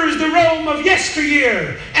mirrors the Rome of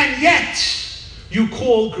yesteryear. And yet, you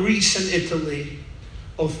call Greece and Italy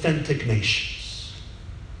authentic nations.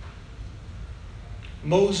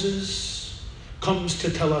 Moses comes to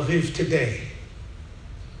Tel Aviv today.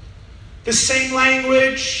 The same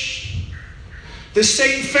language, the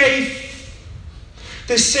same faith,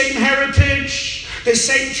 the same heritage, the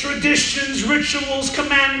same traditions, rituals,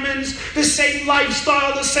 commandments, the same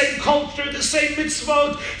lifestyle, the same culture, the same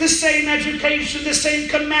mitzvot, the same education, the same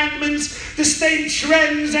commandments, the same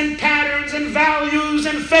trends and patterns and values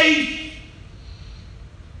and faith.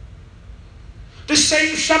 The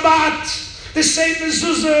same Shabbat, the same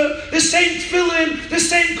mezuzah, the same tefillin, the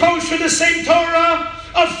same kosher, the same Torah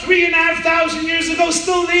of 3,500 years ago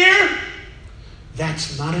still there?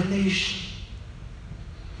 That's not a nation.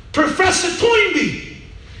 Professor Toynbee,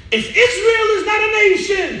 if Israel is not a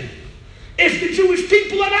nation, if the Jewish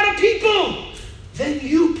people are not a people, then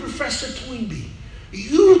you, Professor Toynbee,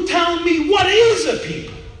 you tell me what is a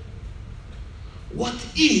people? What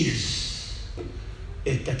is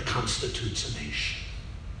it that constitutes a nation?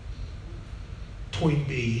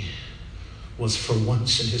 Toynbee was for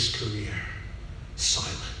once in his career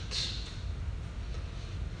silent.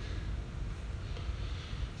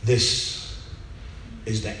 This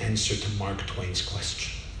is the answer to Mark Twain's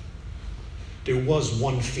question. There was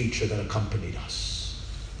one feature that accompanied us.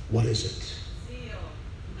 What is it? Zeal.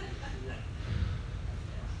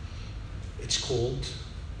 It's called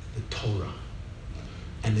the Torah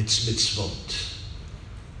and its mitzvot.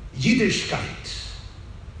 Yiddishkeit.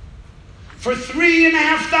 For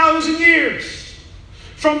 3,500 years,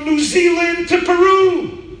 from New Zealand to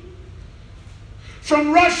Peru,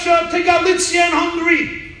 from Russia to Galicia and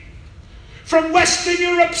Hungary, from Western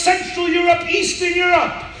Europe, Central Europe, Eastern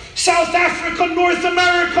Europe, South Africa, North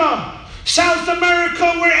America, South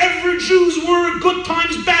America, wherever Jews were, good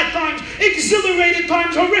times, bad times, exhilarated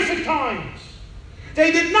times, horrific times.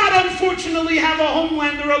 They did not, unfortunately, have a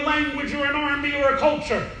homeland or a language or an army or a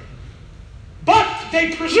culture. But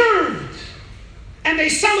they preserved and they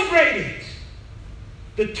celebrated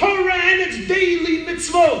the Torah and its daily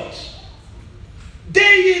mitzvot.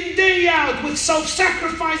 Day in, day out, with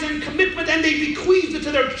self-sacrifice and commitment, and they bequeathed it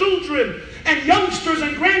to their children and youngsters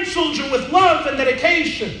and grandchildren with love and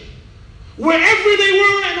dedication. Wherever they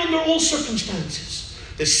were and under all circumstances.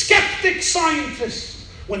 The skeptic scientist,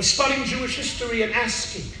 when studying Jewish history and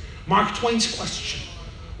asking Mark Twain's question,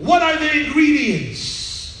 what are the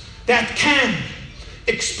ingredients that can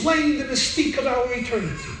explain the mystique of our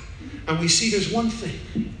eternity? And we see there's one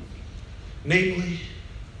thing, namely,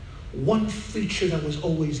 one feature that was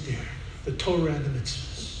always there, the Torah and the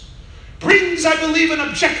mitzvahs, brings, I believe, an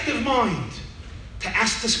objective mind to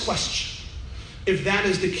ask this question. If that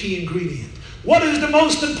is the key ingredient, what is the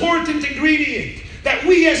most important ingredient that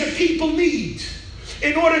we as a people need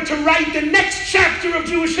in order to write the next chapter of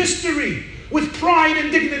Jewish history with pride and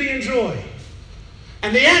dignity and joy?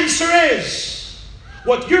 And the answer is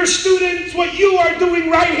what your students, what you are doing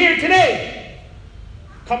right here today,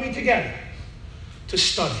 coming together to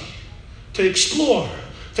study, to explore,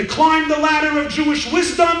 to climb the ladder of Jewish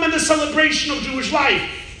wisdom and the celebration of Jewish life.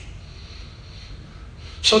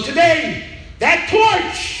 So today, that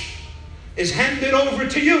torch is handed over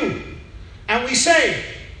to you. And we say,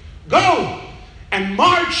 go and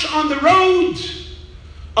march on the road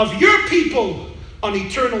of your people, on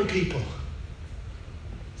eternal people.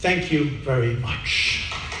 Thank you very much.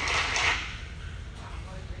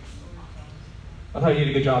 I thought you did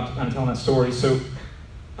a good job kind of telling that story. So,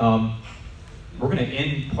 we're going to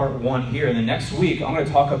end part one here, and the next week I'm going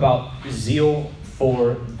to talk about zeal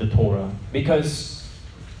for the Torah, because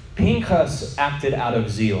Pinchas acted out of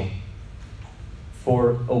zeal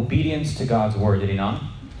for obedience to God's word, did he not?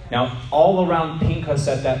 Now, all around Pinchas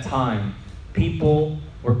at that time, people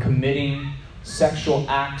were committing sexual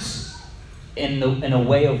acts in a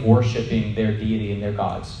way of worshiping their deity and their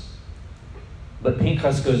gods. But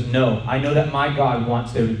Pinchas goes, no, I know that my God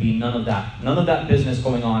wants there to be none of that business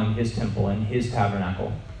going on in his temple and his tabernacle.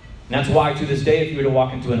 And that's why to this day, if you were to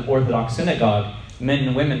walk into an Orthodox synagogue, men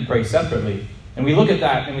and women pray separately. And we look at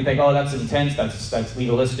that and we think, oh, that's intense, that's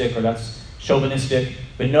legalistic, or that's chauvinistic.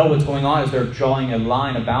 But no, what's going on is they're drawing a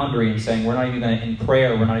line, a boundary, and saying, we're not even going to, in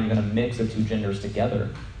prayer, we're not even going to mix the two genders together.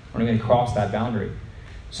 We're not going to cross that boundary.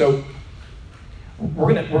 So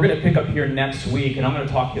we're gonna pick up here next week, and I'm going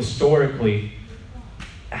to talk historically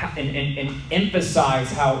and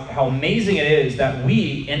emphasize how amazing it is that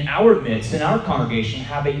we, in our midst, in our congregation,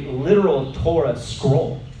 have a literal Torah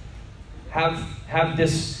scroll. Have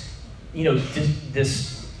this,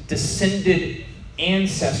 this descended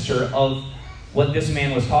ancestor of what this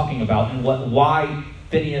man was talking about, and why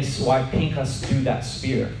Pinchas threw that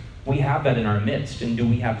spear. We have that in our midst, and do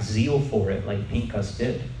we have zeal for it like Pinchas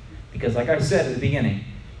did? Because like I said at the beginning,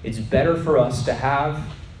 it's better for us to have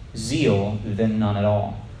zeal than none at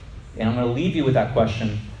all. And I'm going to leave you with that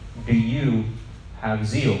question. Do you have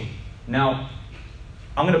zeal? Now,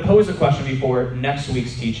 I'm going to pose a question before next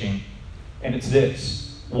week's teaching, and it's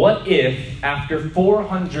this. What if, after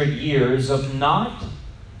 400 years of not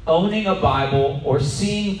owning a Bible or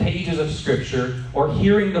seeing pages of Scripture or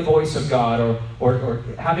hearing the voice of God or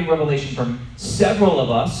having revelation from several of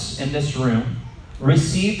us in this room,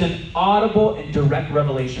 received an audible and direct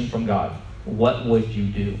revelation from God? What would you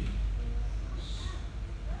do?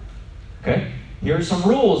 Okay? Here are some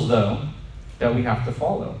rules, though, that we have to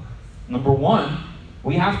follow. Number one,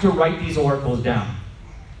 we have to write these oracles down.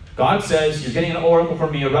 God says, you're getting an oracle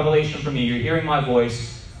from me, a revelation from me, you're hearing my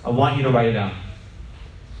voice, I want you to write it down.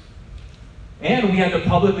 And we had to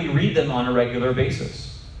publicly read them on a regular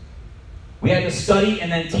basis. We had to study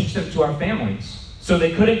and then teach them to our families. So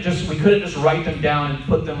we couldn't just write them down and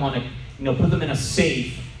put them put them in a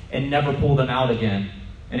safe and never pull them out again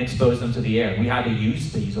and expose them to the air. We had to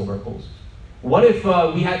use these oracles. What if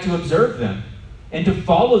we had to observe them and to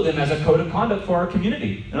follow them as a code of conduct for our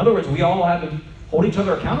community? In other words, we all had to hold each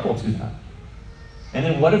other accountable to that. And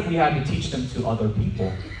then what if we had to teach them to other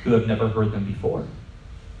people who have never heard them before?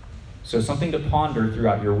 So something to ponder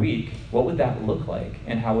throughout your week. What would that look like,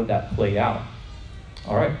 and how would that play out?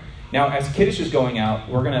 All right. Now, as Kiddush is going out,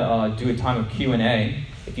 we're going to do a time of Q&A.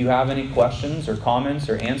 If you have any questions or comments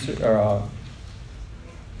or answers,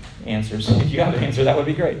 if you have an answer, that would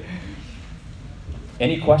be great.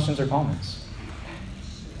 Any questions or comments?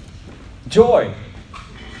 Joy.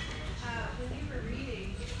 When you were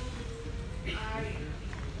reading,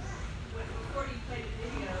 before you played the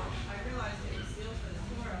video, I realized it was still for the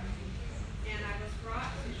Torah, and I was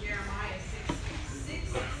brought to Jeremiah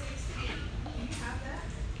 6:16. Do you have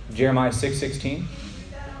that? Jeremiah 6:16.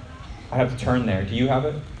 I have to turn there. Do you have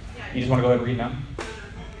it? Yeah. You just want to go ahead and read now?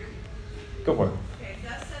 Go for it. Okay,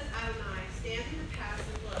 thus says Adonai, stand in the path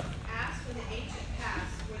and look. Ask for the ancient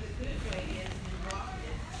paths where the good way is and walk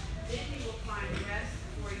in it. Then you will find rest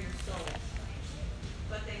for your souls.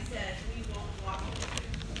 But they said, we won't walk in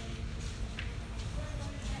it.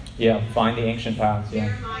 Yeah, find the ancient paths. Yeah.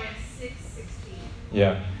 Jeremiah 6:16.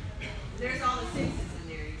 Yeah. There's all the sixes in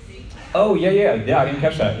there, you see? Oh, yeah. I didn't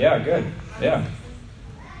catch that. Yeah, good. Yeah.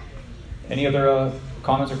 Any other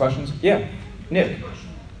comments or questions? Yeah. Nick.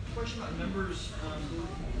 Question about Numbers.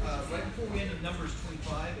 Right before we end of Numbers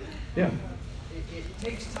 25, Yeah. it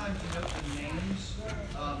takes time to note the names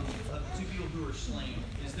of two people who were slain.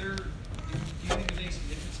 Do you think there's any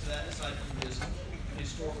significance to that aside from just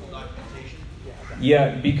historical documentation?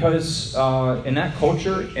 Yeah, because in that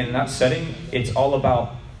culture, in that setting, it's all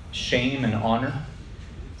about shame and honor.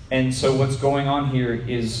 And so what's going on here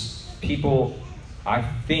is people, I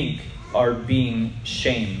think, are being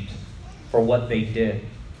shamed for what they did.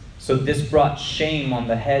 So this brought shame on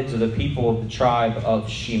the heads of the people of the tribe of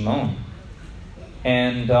Shimon.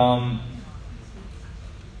 And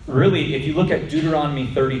really, if you look at Deuteronomy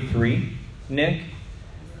 33, Nick,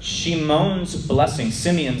 Shimon's blessing,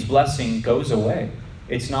 Simeon's blessing goes away.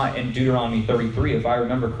 It's not in Deuteronomy 33, if I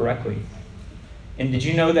remember correctly. And did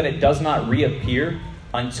you know that it does not reappear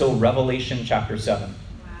until Revelation chapter 7? Wow.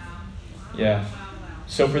 Yeah.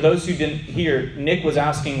 So for those who didn't hear, Nick was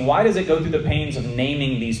asking, why does it go through the pains of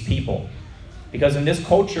naming these people? Because in this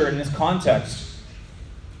culture, in this context,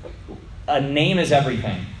 a name is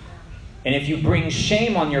everything. And if you bring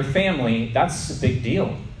shame on your family, that's a big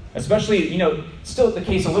deal. Especially, still the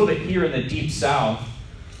case a little bit here in the deep south.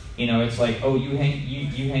 It's like, oh, you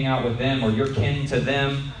hang out with them, or you're kin to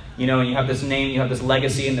them, and you have this name, you have this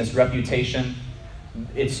legacy and this reputation.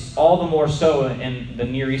 It's all the more so in the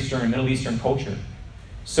Near Eastern and Middle Eastern culture.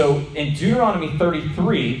 So in Deuteronomy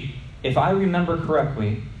 33, if I remember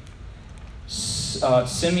correctly,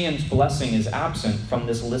 Simeon's blessing is absent from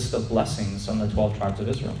this list of blessings on the 12 tribes of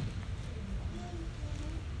Israel.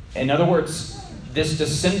 In other words, this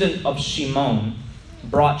descendant of Shimon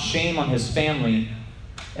brought shame on his family,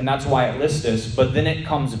 and that's why it lists this, but then it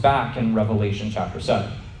comes back in Revelation chapter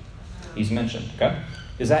 7. He's mentioned, okay?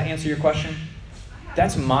 Does that answer your question?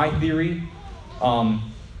 That's my theory.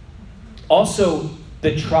 Also,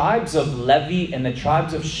 the tribes of Levi and the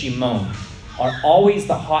tribes of Shimon are always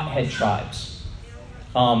the hothead tribes.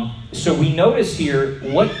 So we notice here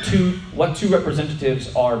what two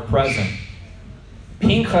representatives are present.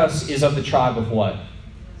 Pinchas is of the tribe of what?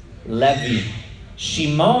 Levi.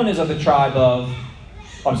 Shimon is of the tribe of...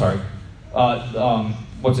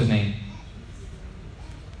 what's his name?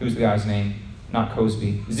 Who's the guy's name? Not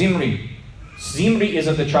Cosby. Zimri. Zimri is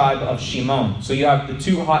of the tribe of Shimon. So you have the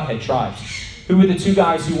two hothead tribes. Who were the two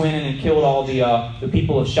guys who went in and killed all the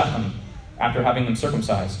people of Shechem after having them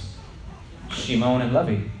circumcised? Shimon and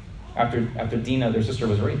Levi. After Dinah, their sister,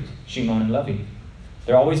 was raped. Shimon and Levi.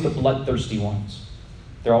 They're always the bloodthirsty ones.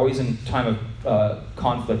 They're always in time of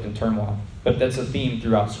conflict and turmoil. But that's a theme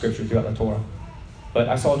throughout Scripture, throughout the Torah. But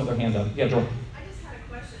I saw another hand up. Yeah, Joel. I just had a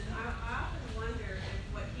question. I often wonder if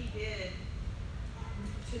what he did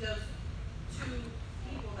to those two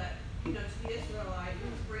people that, to the Israelite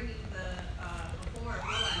who was bringing the before Moab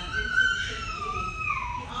into the tent meeting,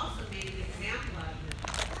 he also made an example out of them.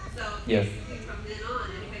 So Yeah. basically from then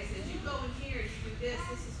on, anybody says, you go in here and you do this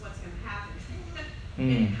is what's going to happen.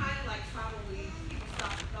 Mm. And kind of like probably people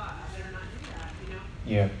stop and thought, I better not do that,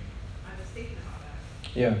 Yeah. I was thinking about that.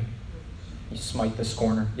 Yeah. You smite the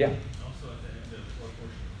scorner. Yeah. Also, at the end of the fourth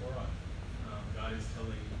portion of Torah, God is telling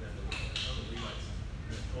them, the Levites,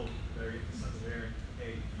 told the sons of Aaron,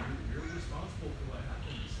 hey, you're responsible for what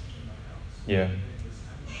happens in my house. Yeah. And it was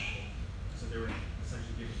tabernacle. So they were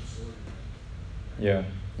essentially giving the sword. Yeah.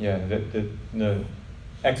 Yeah. The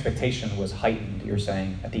expectation was heightened, you're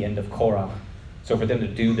saying, at the end of Korah. So for them to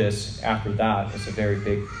do this after that is a very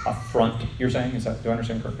big affront, you're saying? Do I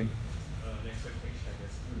understand correctly? The expectation, I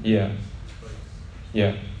guess. Yeah. But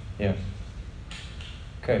Yeah. Yeah.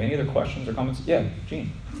 Okay, any other questions or comments? Yeah,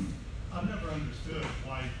 Gene. I've never understood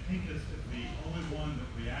why Pincus is the only one that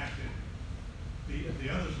reacted. The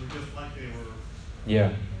others were just like they were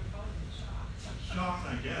Yeah. shocked,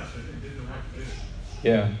 I guess, and didn't know what to do.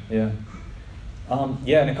 Yeah, yeah.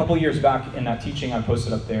 And a couple years back in that teaching I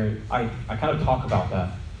posted up there, I kind of talk about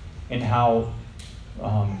that and how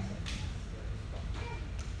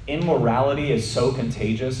immorality is so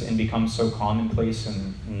contagious and becomes so commonplace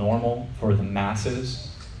and normal for the masses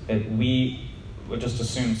that we would just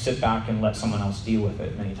assume sit back and let someone else deal with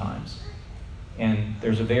it many times. And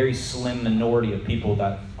there's a very slim minority of people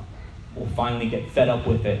that will finally get fed up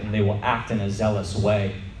with it and they will act in a zealous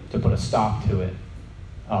way to put a stop to it.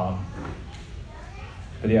 But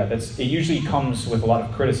yeah, it usually comes with a lot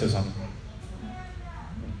of criticism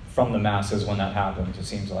from the masses when that happens, it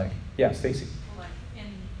seems like. Yeah, Stacy. I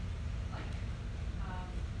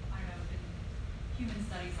don't know, in human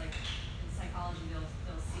studies, like in psychology,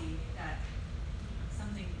 they'll see that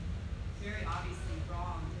something very obviously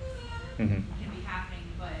wrong Mm-hmm. can be happening,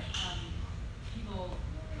 but people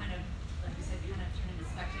kind of, like you said, kind of turn into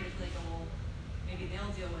spectators. They go, well, maybe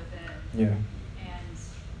they'll deal with it. Yeah. And it's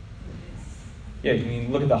Yeah, I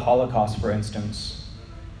mean, look at the Holocaust, for instance.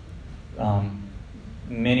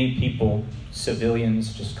 Many people,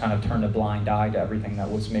 civilians, just kind of turned a blind eye to everything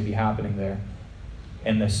that was maybe happening there.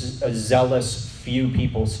 And a zealous few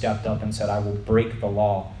people stepped up and said, I will break the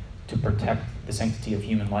law to protect the sanctity of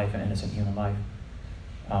human life and innocent human life.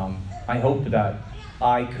 I hope that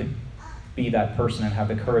I could be that person and have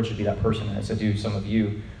the courage to be that person, and as I do some of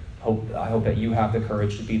you, I hope that you have the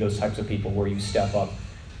courage to be those types of people where you step up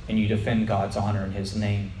and you defend God's honor in His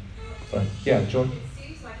name. But yeah, George? It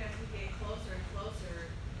seems like as we get closer and closer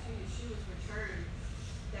to Yeshua's return,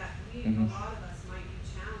 that Mhm. a lot of us might be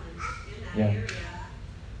challenged in that Yeah. area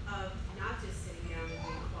of not just sitting down and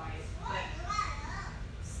being quiet, but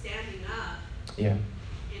standing up Yeah.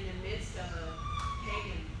 in the midst of a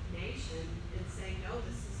pagan nation and saying, no,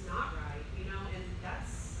 this is not right, and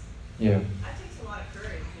Yeah. that takes a lot of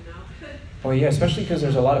courage, Well, yeah, especially because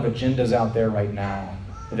there's a lot of agendas out there right now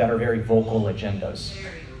that are very vocal agendas.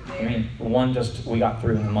 I mean, one we got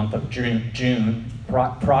through in the month of June,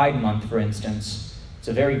 Pride Month, for instance. It's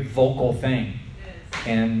a very vocal thing.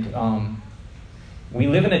 And we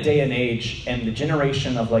live in a day and age, and the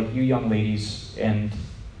generation of like you young ladies and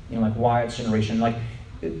like Wyatt's generation, like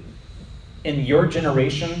in your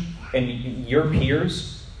generation and your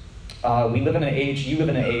peers, we live in an age, you live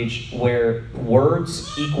in an age where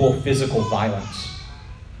words equal physical violence.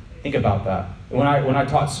 Think about that. When I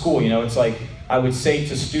taught school, it's like I would say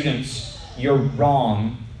to students, you're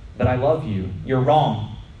wrong, but I love you. You're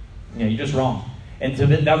wrong. You're just wrong. And so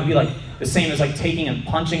that would be like the same as like taking and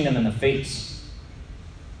punching them in the face.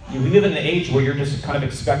 We live in an age where you're just kind of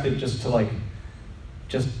expected just to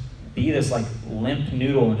just be this like limp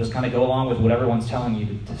noodle and just kind of go along with what everyone's telling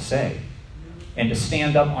you to say. And to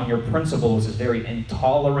stand up on your principles is very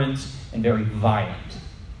intolerant and very violent.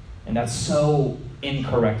 And that's so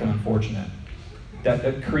incorrect and unfortunate. That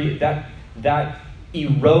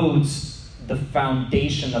erodes the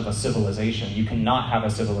foundation of a civilization. You cannot have a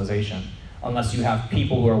civilization unless you have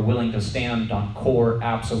people who are willing to stand on core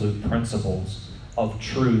absolute principles of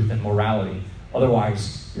truth and morality.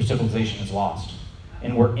 Otherwise, your civilization is lost.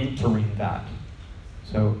 And we're entering that.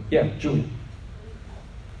 So, yeah, Julie.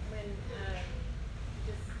 When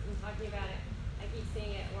talking about it, I keep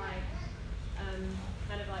seeing it like,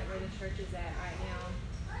 kind of like where the church is at right now.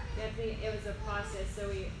 Definitely, it was a process. So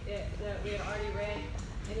we had already read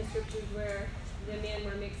in the scriptures where the men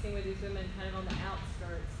were mixing with these women kind of on the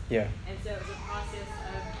outskirts. Yeah. And so it was a process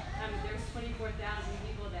of, there's 24,000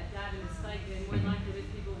 people that died in the plague, and more likely those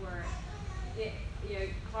people were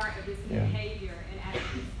part of this Yeah. behavior and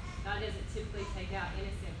actions. God doesn't typically take out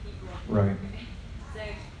innocent people. Right. So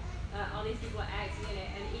all these people are acting in it,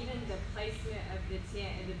 and even the placement of the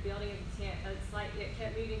tent and the building of the tent, it's like it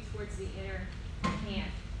kept moving towards the inner camp.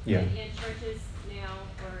 Yeah. In churches now,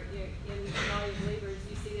 or in body believers,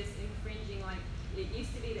 you see this infringing. Like it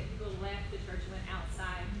used to be that people left the church and went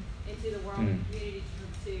outside into the world and community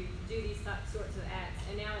to do these sorts of acts,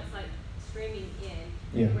 and now it's like streaming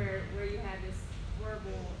in, where you have this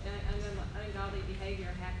horrible, ungodly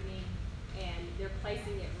behavior happening, and they're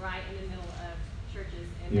placing it right in the middle of churches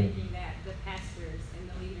and making that the pastors and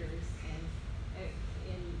the leaders, and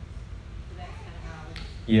so that's kind of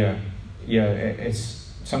how.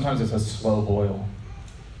 It's sometimes it's a slow boil,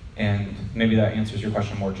 and maybe that answers your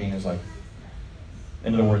question more, Gene. Is like,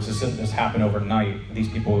 in other words, this didn't just happen overnight. These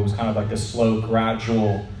people, it was kind of like this slow,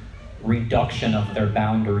 gradual reduction of their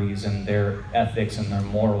boundaries and their ethics and their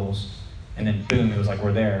morals, and then boom, it was like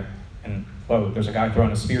we're there, and whoa, there's a guy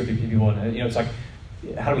throwing a spear through people, and it's like,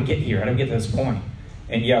 how do we get here? How do we get to this point?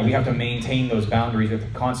 And we have to maintain those boundaries. We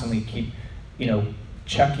have to constantly keep,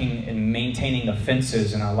 checking and maintaining the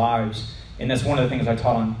fences in our lives. And that's one of the things I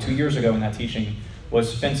taught on 2 years ago in that teaching,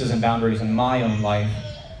 was fences and boundaries in my own life.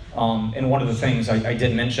 And one of the things I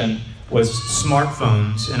did mention was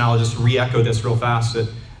smartphones, and I'll just re-echo this real fast, that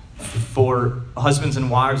for husbands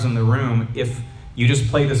and wives in the room, if you just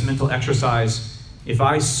play this mental exercise, if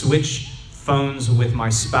I switch phones with my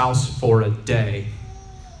spouse for a day,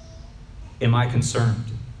 am I concerned?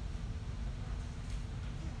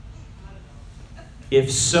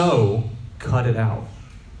 If so, cut it out.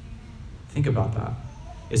 Think about that.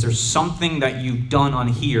 Is there something that you've done on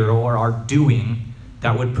here or are doing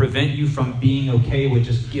that would prevent you from being okay with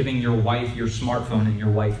just giving your wife your smartphone and your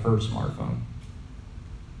wife her smartphone?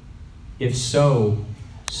 If so,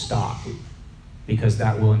 stop, because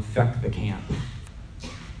that will infect the camp.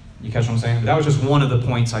 You catch what I'm saying? That was just one of the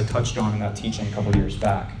points I touched on in that teaching a couple years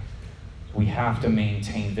back. We have to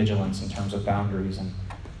maintain vigilance in terms of boundaries.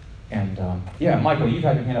 And Michael, you've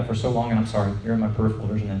had your hand up for so long, and I'm sorry, you're in my peripheral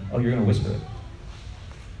vision. And, you're going to whisper it.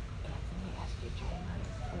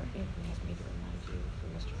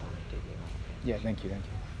 Yeah, thank you.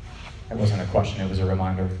 That wasn't a question, it was a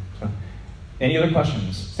reminder. So, any other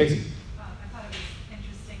questions? Stacey? I thought it was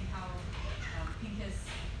interesting how Pincus,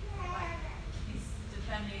 he's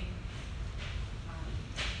defending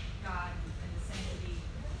God and the sanctity,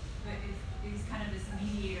 but he's kind of this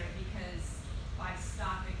mediator, because by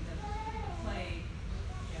stopping the plague,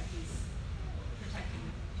 he's protecting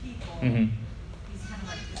the people. Mm-hmm. He's kind of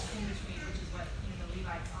like this in between, which is what the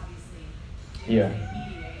Levites obviously do. Yeah. They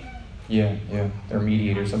mediate. Yeah, they're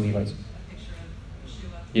mediators, the Levites. A picture of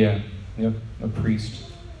Yeshua. Yeah, yep, a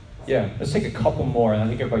priest. Yeah, let's take a couple more, and I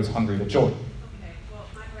think everybody's hungry, but Joy. Okay, well,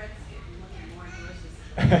 my bread's getting looking more delicious.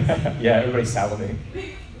 Yeah, everybody's salivating.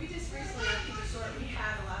 We just recently, I'll keep it short, we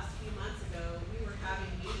had the last few months ago, we were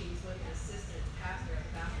having meetings with an assistant pastor at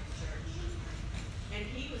the Baptist church. And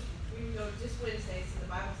we would go just Wednesdays to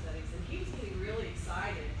the Bible studies, and he was getting really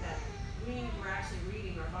excited that we were actually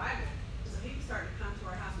reading our Bible. So he was starting to come to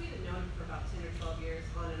our house. We didn't know him for about 10 or 12 years,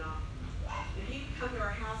 on and off. And he would come to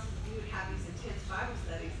our house, and we would have these intense Bible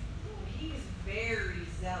studies. And he is very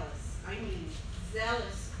zealous. I mean,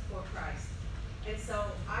 zealous for Christ. And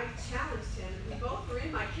so I challenged him, and we both were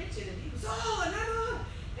in my kitchen, and he was, and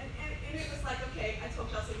it was like, okay, I told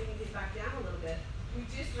Kelsey we can get back down a little bit. We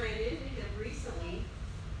just ran into him recently,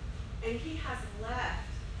 and he has left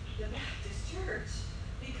the Baptist church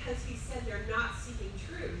because he said they're not seeking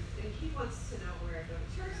truth, and he wants to know where I go to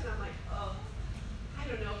church. And I'm like, I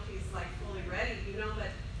don't know if he's like fully ready,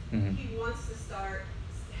 but he wants to start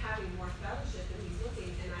having more fellowship, and he's looking.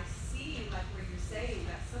 And I see, like where you're saying,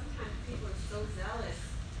 that sometimes people are so zealous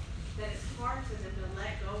that it's hard for them to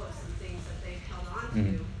let go of some things that they've held on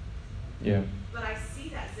to. Yeah. But I see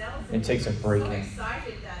that zealousy. It takes a breaking. I'm so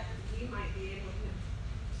excited that we might be able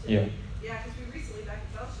to. Yeah. Yeah, because we recently back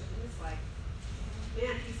in fellowship, and it's like,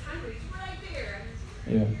 man, he's hungry. He's right there.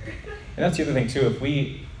 Yeah. And that's the other thing, too. If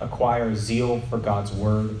we acquire zeal for God's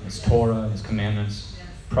word, His Torah, His commandments,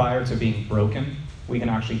 prior to being broken, we can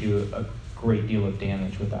actually do a great deal of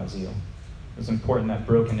damage with that zeal. It's important that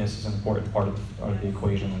brokenness is an important part of the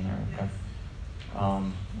equation in there. Okay.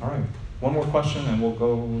 All right. One more question, and we'll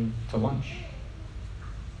go to lunch.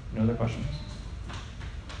 No other questions?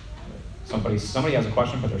 Somebody has a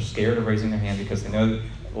question, but they're scared of raising their hand because they know that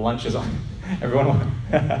lunch is on. Everyone.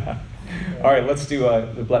 All right, let's do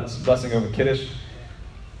the blessing over Kiddush.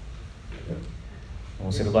 And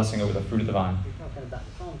we'll say the blessing over the fruit of the vine. You're talking about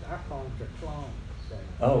the phones. Our phones are clones. So.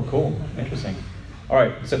 Oh, cool. Interesting. All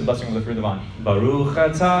right, say the blessing over the fruit of the vine. Baruch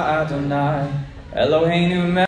atah Adonai, Eloheinu